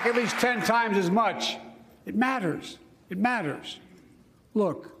get back at least 10 times as much. It matters. It matters.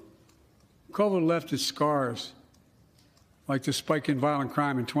 Look, COVID left its scars, like the spike in violent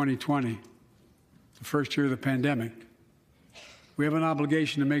crime in 2020, the first year of the pandemic. We have an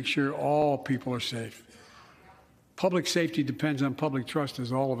obligation to make sure all people are safe. Public safety depends on public trust,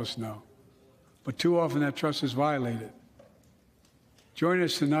 as all of us know. But too often that trust is violated. Joining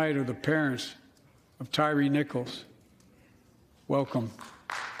us tonight are the parents of Tyree Nichols. Welcome.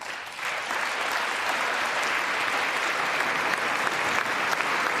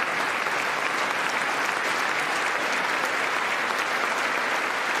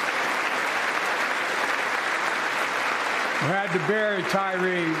 We had to bury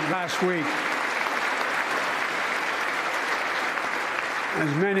Tyree last week.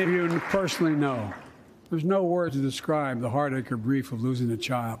 As many of you personally know, there's no words to describe the heartache or grief of losing a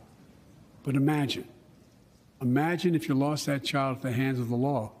child. But imagine if you lost that child at the hands of the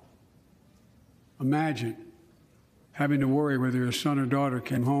law. Imagine having to worry whether your son or daughter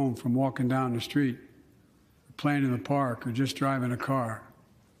came home from walking down the street, or playing in the park, or just driving a car.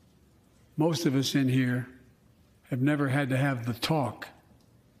 Most of us in here have never had to have the talk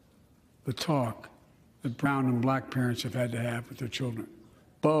that brown and black parents have had to have with their children.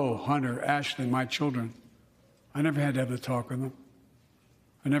 Bo, Hunter, Ashley, my children, I never had to have the talk with them.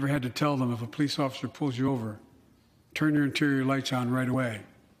 I never had to tell them if a police officer pulls you over, turn your interior lights on right away.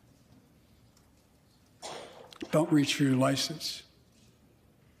 Don't reach for your license.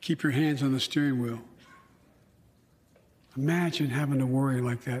 Keep your hands on the steering wheel. Imagine having to worry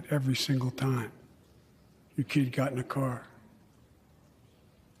like that every single time your kid got in a car.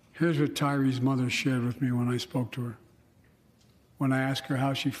 Here's what Tyree's mother shared with me when I spoke to her. When I asked her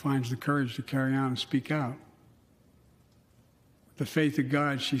how she finds the courage to carry on and speak out. With the faith of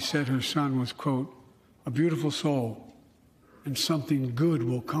God, she said her son was, quote, a beautiful soul, and something good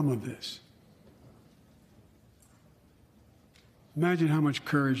will come of this. Imagine how much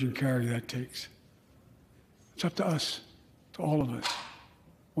courage and character that takes. It's up to us, to all of us.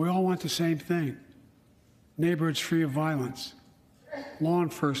 We all want the same thing. Neighborhoods free of violence. Law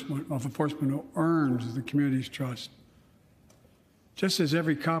enforcement who earns the community's trust. Just as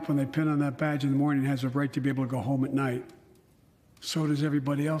every cop, when they pin on that badge in the morning, has a right to be able to go home at night, so does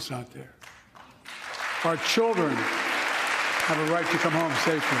everybody else out there. Our children have a right to come home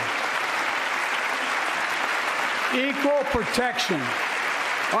safely. Equal protection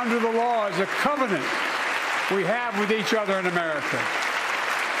under the law is a covenant we have with each other in America.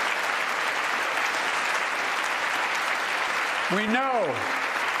 We know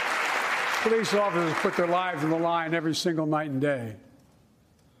police officers put their lives on the line every single night and day.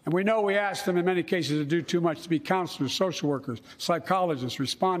 And we know we ask them in many cases to do too much, to be counselors, social workers, psychologists,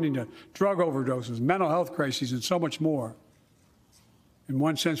 responding to drug overdoses, mental health crises, and so much more. In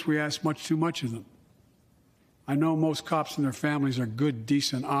one sense, we ask much too much of them. I know most cops and their families are good,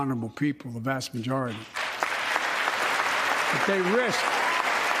 decent, honorable people, the vast majority. But they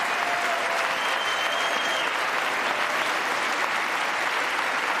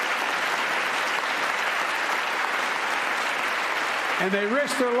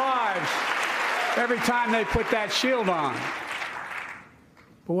risk their lives every time they put that shield on.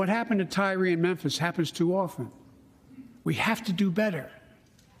 But what happened to Tyree in Memphis happens too often. We have to do better.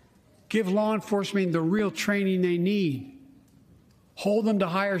 Give law enforcement the real training they need. Hold them to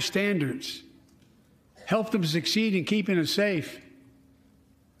higher standards. Help them succeed in keeping us safe.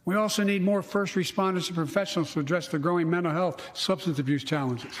 We also need more first responders and professionals to address the growing mental health, substance abuse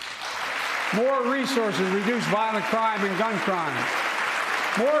challenges. More resources to reduce violent crime and gun crime.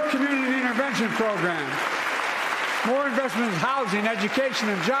 More community intervention programs. more investment in housing, education,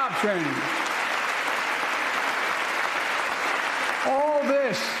 and job training. All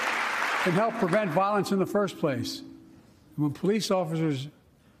this can help prevent violence in the first place. And when police officers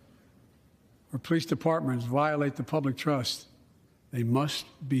or police departments violate the public trust, they must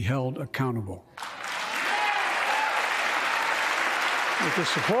be held accountable. With the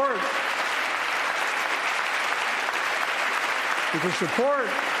support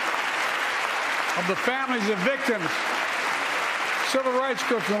of the families of victims, civil rights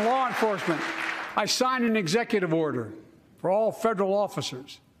groups, and law enforcement, I signed an executive order for all federal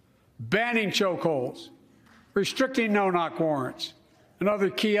officers, banning chokeholds, restricting no-knock warrants, and other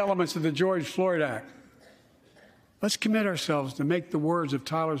key elements of the George Floyd Act. Let's commit ourselves to make the words of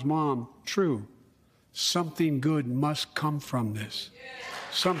Tyler's mom true. Something good must come from this.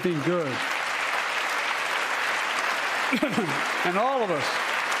 Something good. And all of us,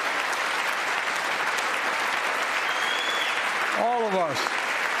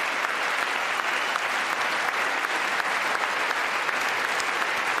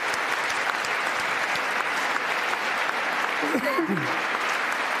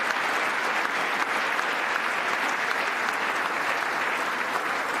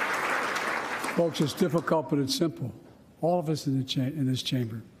 folks, it's difficult, but it's simple. All of us in this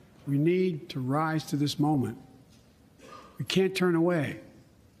chamber, we need to rise to this moment. We can't turn away.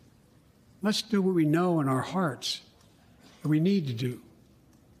 Let's do what we know in our hearts that we need to do.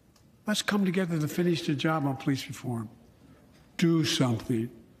 Let's come together to finish the job on police reform. Do something.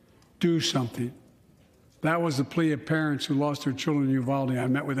 Do something. That was the plea of parents who lost their children in Uvalde. I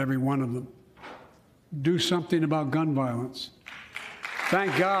met with every one of them. Do something about gun violence.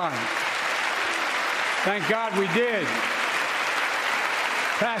 Thank God. Thank God we did.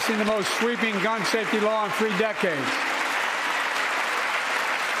 Passing the most sweeping gun safety law in 3 decades.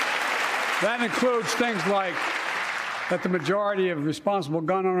 That includes things like that the majority of responsible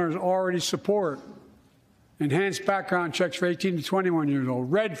gun owners already support. Enhanced background checks for 18 to 21 years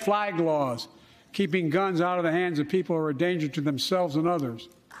old. Red flag laws, keeping guns out of the hands of people who are a danger to themselves and others.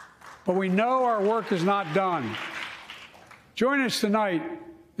 But we know our work is not done. Joining us tonight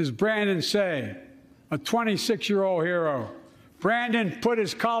is Brandon Say, a 26-year-old hero. Brandon put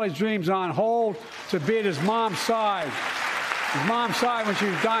his college dreams on hold to be at his mom's side. His mom's side when she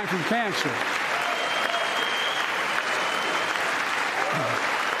was dying from cancer.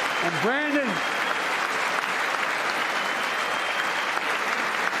 And Brandon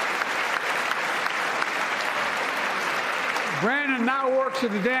now works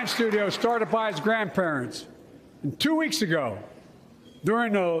at the dance studio started by his grandparents. And 2 weeks ago,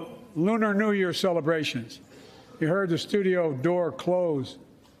 during the Lunar New Year celebrations, he heard the studio door close,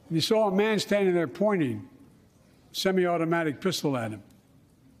 and he saw a man standing there pointing a semi-automatic pistol at him.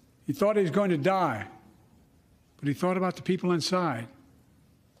 He thought he was going to die, but he thought about the people inside.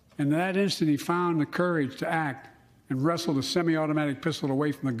 And in that instant, he found the courage to act and wrestle the semi-automatic pistol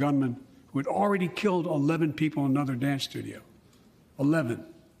away from the gunman who had already killed 11 people in another dance studio. 11.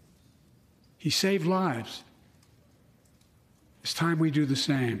 He saved lives. It's time we do the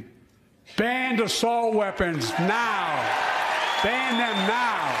same. Ban assault weapons now. Ban them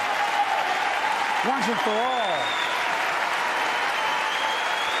now. Once and for all.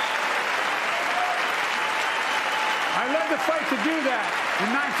 I led the fight to do that in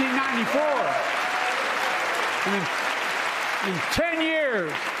 1994. And in 10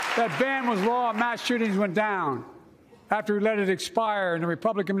 years, that ban was law and mass shootings went down. After we let it expire in the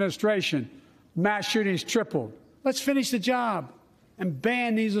Republican administration, mass shootings tripled. Let's finish the job and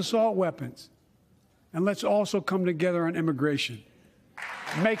ban these assault weapons. And let's also come together on immigration.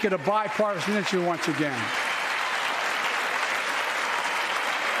 Make it a bipartisan issue once again.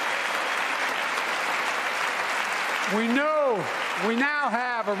 We now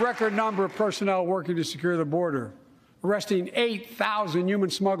have a record number of personnel working to secure the border, arresting 8,000 human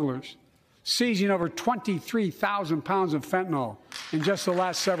smugglers, seizing over 23,000 pounds of fentanyl in just the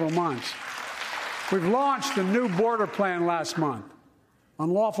last several months. We've launched a new border plan last month.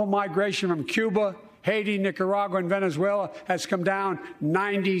 Unlawful migration from Cuba, Haiti, Nicaragua, and Venezuela has come down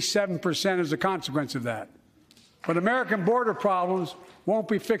 97% as a consequence of that. But American border problems won't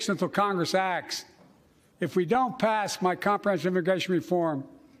be fixed until Congress acts. If we don't pass my comprehensive immigration reform,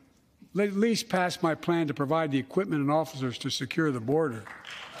 at least pass my plan to provide the equipment and officers to secure the border.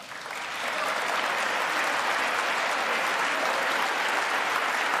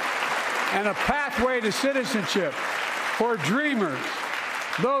 And a pathway to citizenship for dreamers,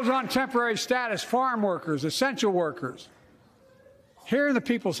 those on temporary status, farm workers, essential workers. Here in the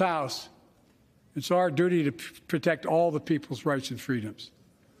People's House, it's our duty to protect all the people's rights and freedoms.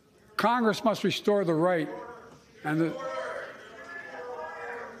 Congress must restore the right And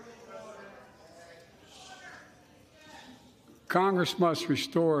Congress must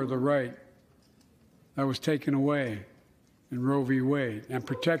restore the right that was taken away in Roe v. Wade and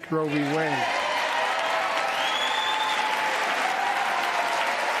protect Roe v. Wade.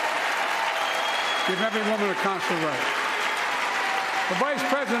 Give every woman a constitutional right. The Vice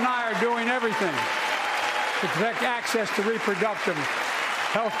President and I are doing everything to protect access to reproductive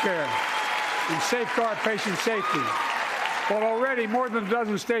health care and safeguard patient safety. But already more than a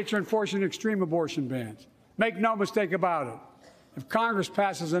dozen states are enforcing extreme abortion bans. Make no mistake about it. If Congress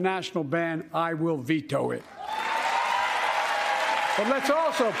passes a national ban, I will veto it. But let's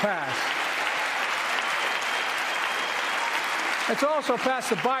also pass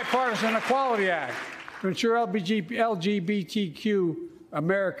the Bipartisan Equality Act to ensure LGBTQ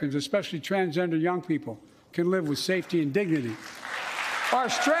Americans, especially transgender young people, can live with safety and dignity. Our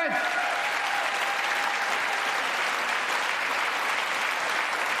strength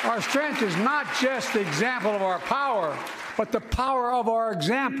is not just the example of our power, but the power of our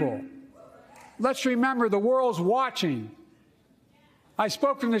example. Let's remember the world's watching. I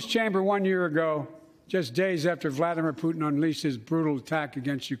spoke in this chamber 1 year ago, just days after Vladimir Putin unleashed his brutal attack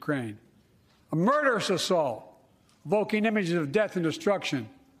against Ukraine. A murderous assault, evoking images of death and destruction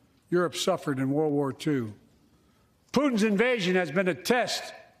Europe suffered in World War II. Putin's invasion has been a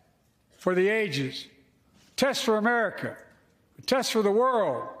test for the ages, a test for America, a test for the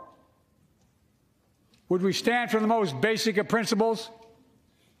world. Would we stand for the most basic of principles?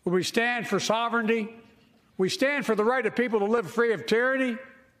 Would we stand for sovereignty? Would we stand for the right of people to live free of tyranny?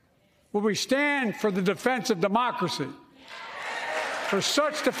 Would we stand for the defense of democracy? For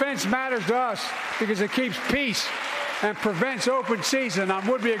such defense matters to us because it keeps peace and prevents open season on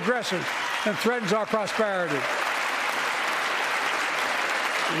would-be aggressors and threatens our prosperity.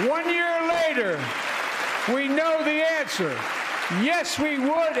 1 year later, we know the answer. Yes, we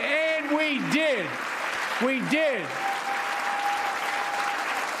would, and we did. We did.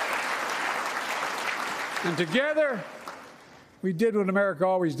 And together, we did what America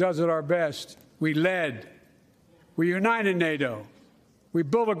always does at our best. We led. We united NATO. We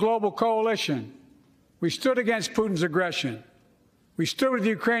built a global coalition. We stood against Putin's aggression. We stood with the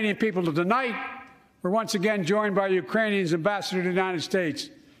Ukrainian people. Tonight, we're once again joined by Ukraine's ambassador to the United States.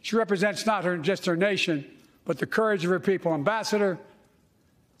 She represents not just her nation, but the courage of her people. Our ambassador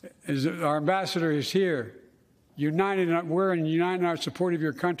is here, we're united in our support of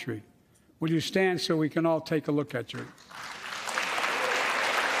your country. Will you stand so we can all take a look at you?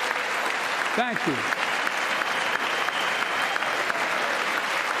 Thank you.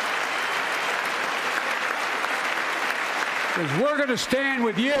 Because we're going to stand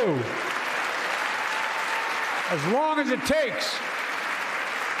with you as long as it takes.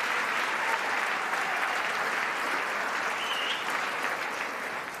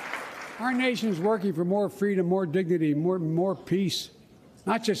 Our nation is working for more freedom, more dignity, more peace,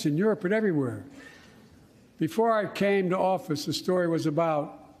 not just in Europe, but everywhere. Before I came to office, the story was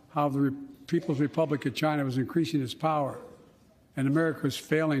about how the People's Republic of China was increasing its power and America was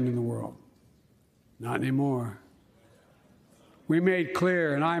failing in the world. Not anymore. We made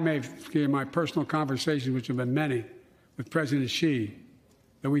clear, and I made clear in my personal conversations, which have been many, with President Xi,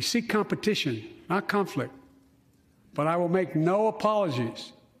 that we seek competition, not conflict. But I will make no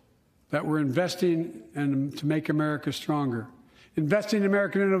apologies that we're investing to make America stronger, investing in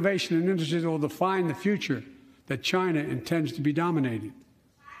American innovation and industries that will define the future that China intends to be dominating,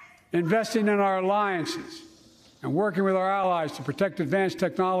 investing in our alliances and working with our allies to protect advanced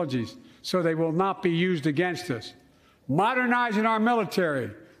technologies so they will not be used against us, modernizing our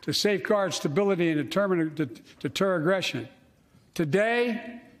military to safeguard stability and deter aggression.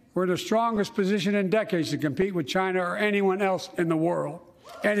 Today, we're in the strongest position in decades to compete with China or anyone else in the world.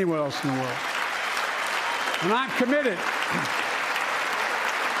 Anyone else in the world. And I'm committed.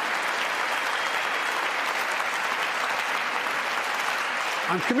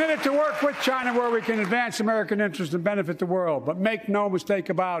 I'm committed to work with China where we can advance American interests and benefit the world. But make no mistake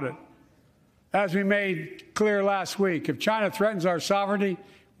about it. As we made clear last week, if China threatens our sovereignty,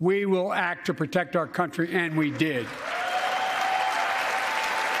 we will act to protect our country, and we did.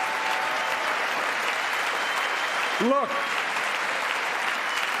 Look,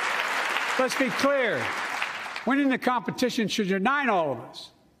 let's be clear. Winning the competition should unite all of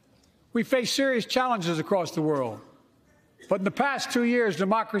us. We face serious challenges across the world. But in the past 2 years,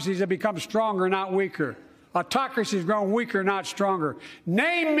 democracies have become stronger, not weaker. Autocracy has grown weaker, not stronger.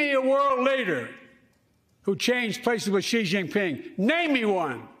 Name me a world leader who changed places with Xi Jinping. Name me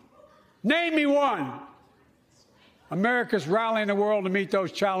one. Name me one. America's rallying the world to meet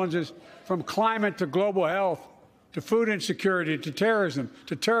those challenges, from climate to global health, to food insecurity, to terrorism,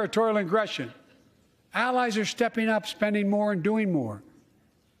 to territorial aggression. Allies are stepping up, spending more and doing more.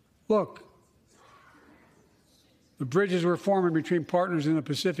 Look, the bridges we're forming between partners in the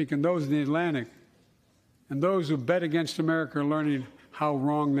Pacific and those in the Atlantic, and those who bet against America are learning how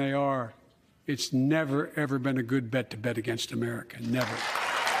wrong they are. It's never, ever been a good bet to bet against America. Never.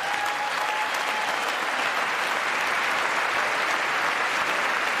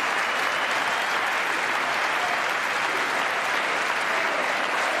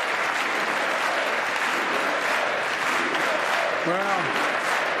 Well,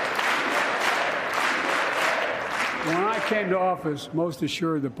 when I came to office, most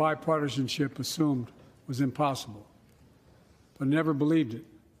assured that bipartisanship assumed was impossible, but never believed it.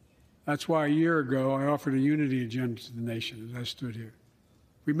 That's why a year ago I offered a unity agenda to the nation as I stood here.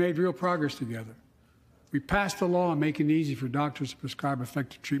 We made real progress together. We passed a law making it easy for doctors to prescribe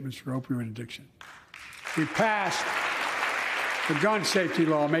effective treatments for opioid addiction. We passed the gun safety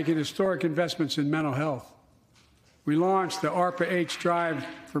law, making historic investments in mental health. We launched the ARPA-H drive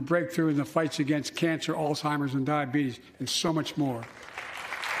for breakthrough in the fights against cancer, Alzheimer's, and diabetes, and so much more.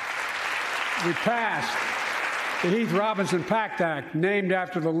 We passed the Heath Robinson PACT Act, named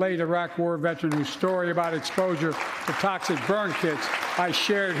after the late Iraq War veteran whose story about exposure to toxic burn kits I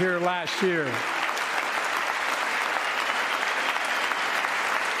shared here last year.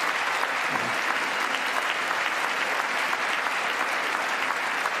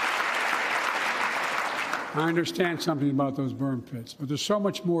 I understand something about those burn pits, but there's so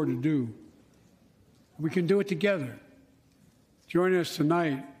much more to do. We can do it together. Joining us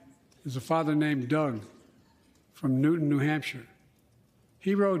tonight is a father named Doug from Newton, New Hampshire.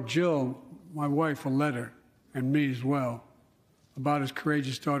 He wrote Jill, my wife, a letter, and me as well, about his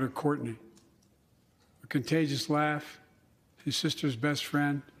courageous daughter, Courtney. A contagious laugh, his sister's best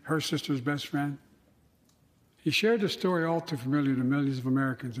friend, her sister's best friend. He shared a story all too familiar to millions of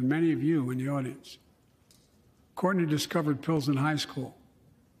Americans and many of you in the audience. Courtney discovered pills in high school.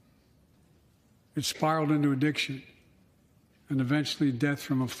 It spiraled into addiction and eventually death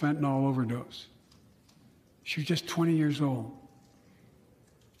from a fentanyl overdose. She was just 20 years old.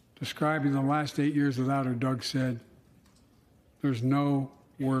 Describing the last 8 years without her, Doug said, "There's no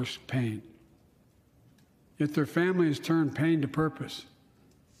worse pain." Yet their family has turned pain to purpose,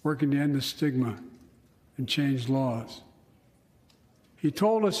 working to end the stigma and change laws. He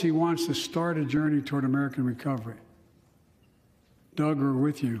told us he wants to start a journey toward American recovery. Doug, we're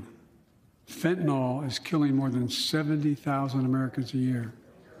with you. Fentanyl is killing more than 70,000 Americans a year.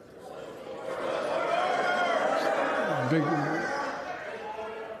 Big,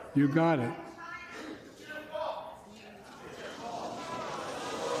 you got it.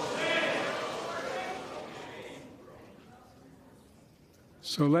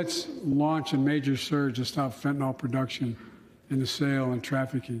 So let's launch a major surge to stop fentanyl production in the sale and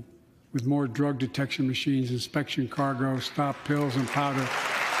trafficking, with more drug detection machines, inspection cargo, stop pills and powder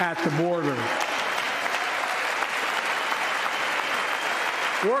at the border.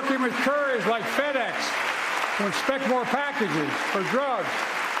 Working with couriers like FedEx to inspect more packages for drugs.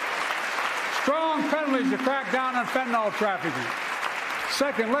 Strong penalties to crack down on fentanyl trafficking.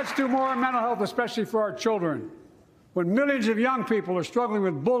 Second, let's do more on mental health, especially for our children. When millions of young people are struggling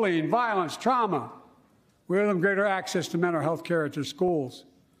with bullying, violence, trauma, we give them greater access to mental health care at their schools.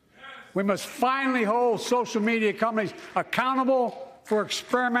 We must finally hold social media companies accountable for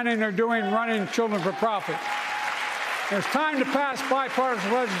experimenting they're doing running children for profit. It's time to pass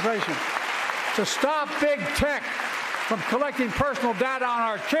bipartisan legislation to stop big tech from collecting personal data on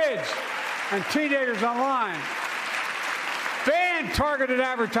our kids and teenagers online, ban targeted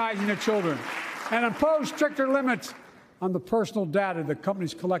advertising to children, and impose stricter limits on the personal data that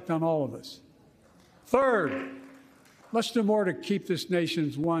companies collect on all of us. Third, let's do more to keep this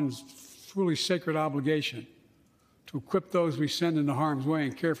nation's one truly sacred obligation to equip those we send into harm's way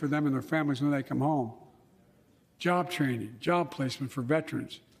and care for them and their families when they come home. Job training, job placement for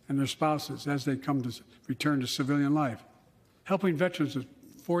veterans and their spouses as they come to return to civilian life. Helping veterans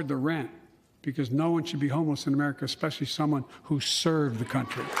afford the rent, because no one should be homeless in America, especially someone who served the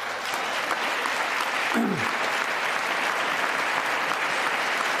country.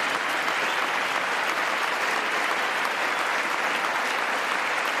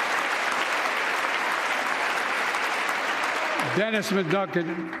 Dennis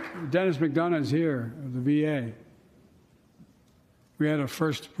McDonough is here of the VA. We had a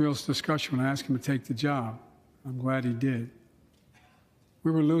first real discussion when I asked him to take the job. I'm glad he did.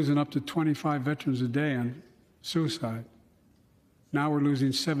 We were losing up to 25 veterans a day on suicide. Now we're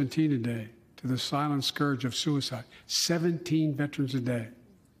losing 17 a day to the silent scourge of suicide. 17 veterans a day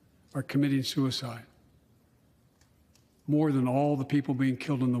are committing suicide. more than all the people being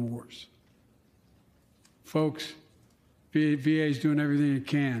killed in the wars. Folks, VA is doing everything it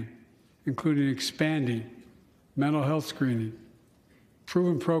can, including expanding mental health screening,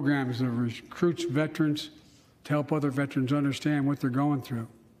 proven programs that recruits veterans to help other veterans understand what they're going through,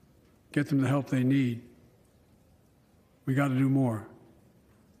 get them the help they need. We got to do more.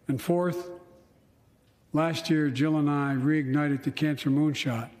 And fourth, last year, Jill and I reignited the cancer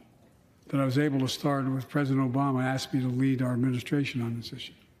moonshot that I was able to start with President Obama asked me to lead our administration on this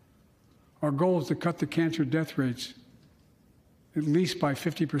issue. Our goal is to cut the cancer death rates at least by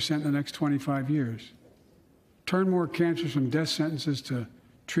 50% in the next 25 years. Turn more cancers from death sentences to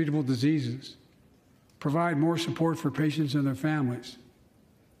treatable diseases. Provide more support for patients and their families.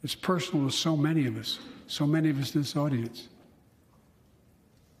 It's personal to so many of us in this audience.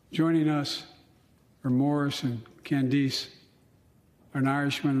 Joining us are Morris and Candice, an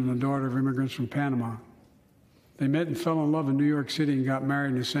Irishman and the daughter of immigrants from Panama. They met and fell in love in New York City and got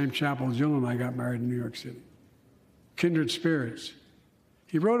married in the same chapel Jill and I got married in New York City. Kindred spirits.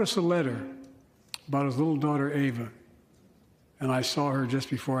 He wrote us a letter about his little daughter, Ava, and I saw her just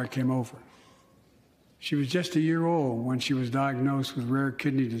before I came over. She was just a year old when she was diagnosed with rare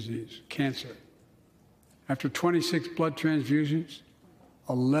kidney disease, cancer. After 26 blood transfusions,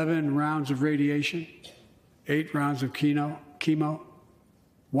 11 rounds of radiation, 8 rounds of chemo,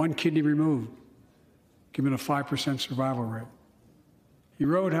 1 kidney removed, giving a 5% survival rate. He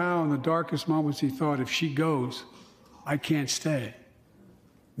wrote how in the darkest moments he thought, if she goes, I can't stay.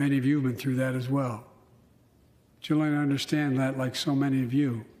 Many of you have been through that as well. Jill and I understand that like so many of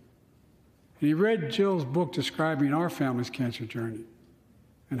you. And he read Jill's book describing our family's cancer journey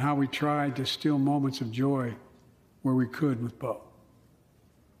and how we tried to steal moments of joy where we could with Bo.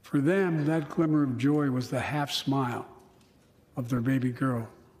 For them, that glimmer of joy was the half smile of their baby girl.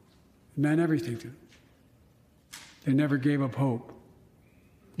 It meant everything to them. They never gave up hope.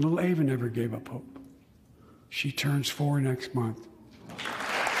 Little Ava never gave up hope. She turns 4 next month.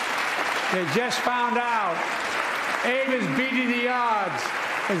 They just found out Ava's beating the odds,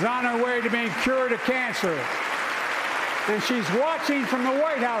 is on her way to being cured of cancer. And she's watching from the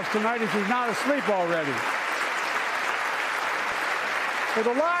White House tonight if she's not asleep already. For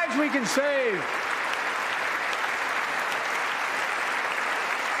the lives we can save,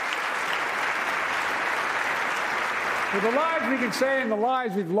 for the lives we can save and the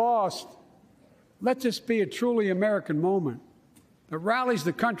lives we've lost, let this be a truly American moment that rallies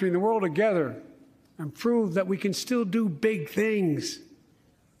the country and the world together and proves that we can still do big things.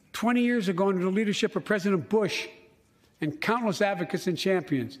 20 years ago, under the leadership of President Bush and countless advocates and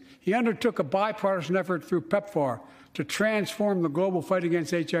champions, he undertook a bipartisan effort through PEPFAR to transform the global fight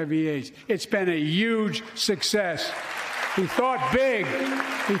against HIV/AIDS. It's been a huge success. He thought big.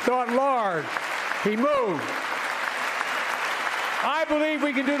 He thought large. He moved. I believe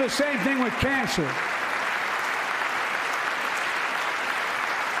we can do the same thing with cancer.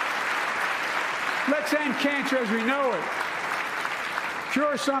 Let's end cancer as we know it.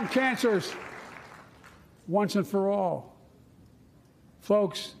 Cure some cancers once and for all.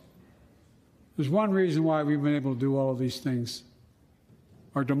 Folks, there's one reason why we've been able to do all of these things.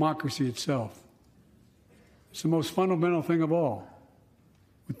 Our democracy itself. It's the most fundamental thing of all.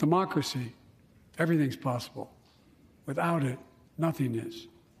 With democracy, everything's possible. Without it, nothing is.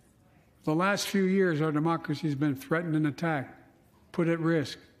 For the last few years, our democracy has been threatened and attacked, put at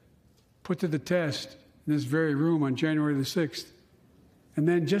risk, put to the test in this very room on January the 6th. And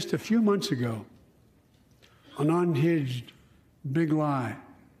then just a few months ago, an unhinged big lie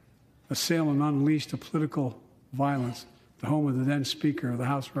assailed and unleashed a political violence at the home of the then Speaker of the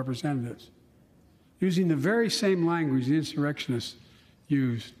House of Representatives, using the very same language the insurrectionists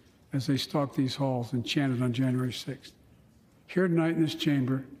used as they stalked these halls and chanted on January 6th. Here tonight in this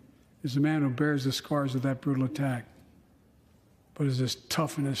chamber is a man who bears the scars of that brutal attack, but is as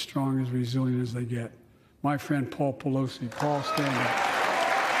tough and as strong and as resilient as they get. My friend Paul Pelosi. Paul, stand up.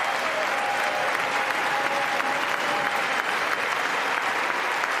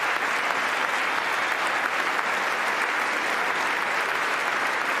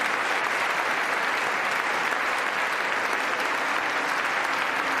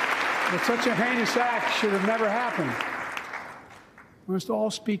 But such a heinous act should have never happened. We must all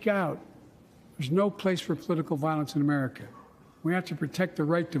speak out. There's no place for political violence in America. We have to protect the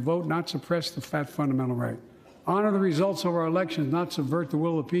right to vote, not suppress the fundamental right. Honor the results of our elections, not subvert the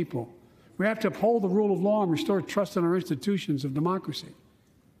will of the people. We have to uphold the rule of law and restore trust in our institutions of democracy.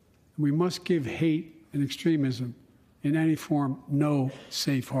 And we must give hate and extremism in any form no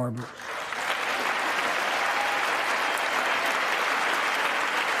safe harbor.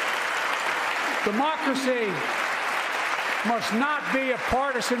 must not be a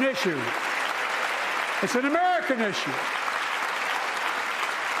partisan issue. It's an American issue.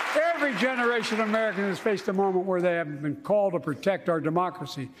 Every generation of Americans has faced a moment where they have been called to protect our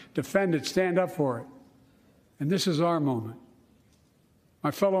democracy, defend it, stand up for it. And this is our moment.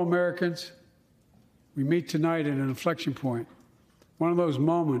 My fellow Americans, we meet tonight at an inflection point, one of those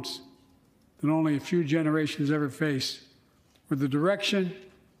moments that only a few generations ever face, where the direction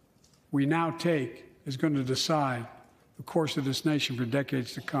we now take is going to decide the course of this nation for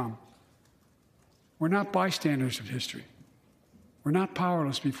decades to come. We're not bystanders of history. We're not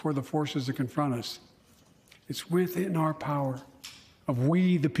powerless before the forces that confront us. It's within our power of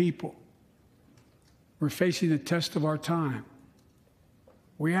we, the people. We're facing the test of our time.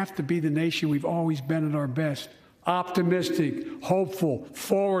 We have to be the nation we've always been at our best, optimistic, hopeful,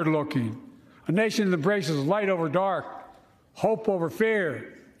 forward-looking. A nation that embraces light over dark, hope over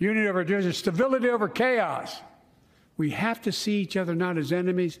fear, unity over division, stability over chaos. We have to see each other not as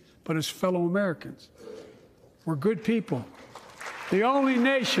enemies, but as fellow Americans. We're good people. The only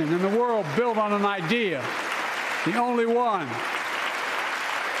nation in the world built on an idea, the only one.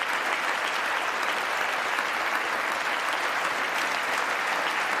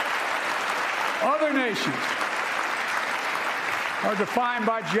 Other nations are defined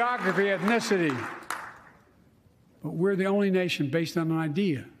by geography, ethnicity, but we're the only nation based on an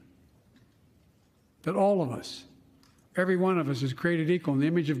idea that all of us, every one of us, is created equal in the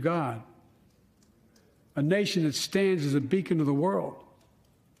image of God. A nation that stands as a beacon of the world.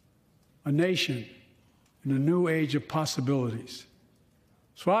 A nation in a new age of possibilities.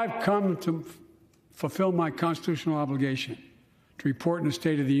 So I've come to fulfill my constitutional obligation to report in the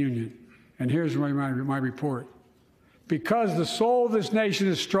State of the Union. And here's my report. Because the soul of this nation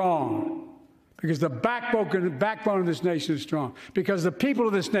is strong, because the backbone of this nation is strong, because the people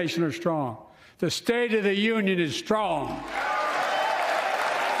of this nation are strong, the State of the Union is strong.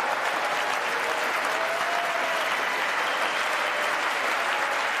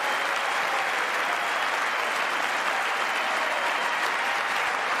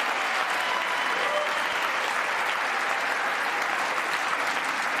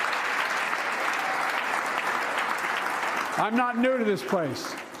 I'm not new to this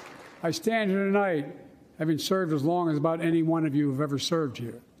place. I stand here tonight having served as long as about any one of you have ever served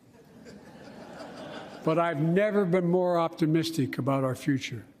here. But I've never been more optimistic about our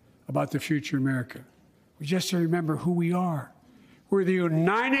future, about the future of America. We just have to remember who we are. We're the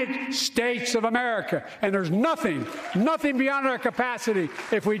United States of America, and there's nothing beyond our capacity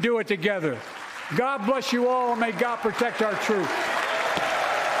if we do it together. God bless you all, and may God protect our troops.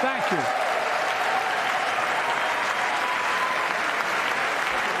 Thank you.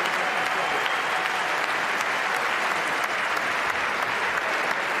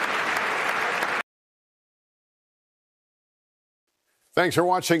 Thanks for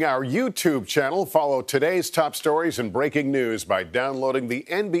watching our YouTube channel. Follow today's top stories and breaking news by downloading the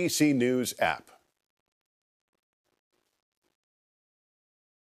NBC News app.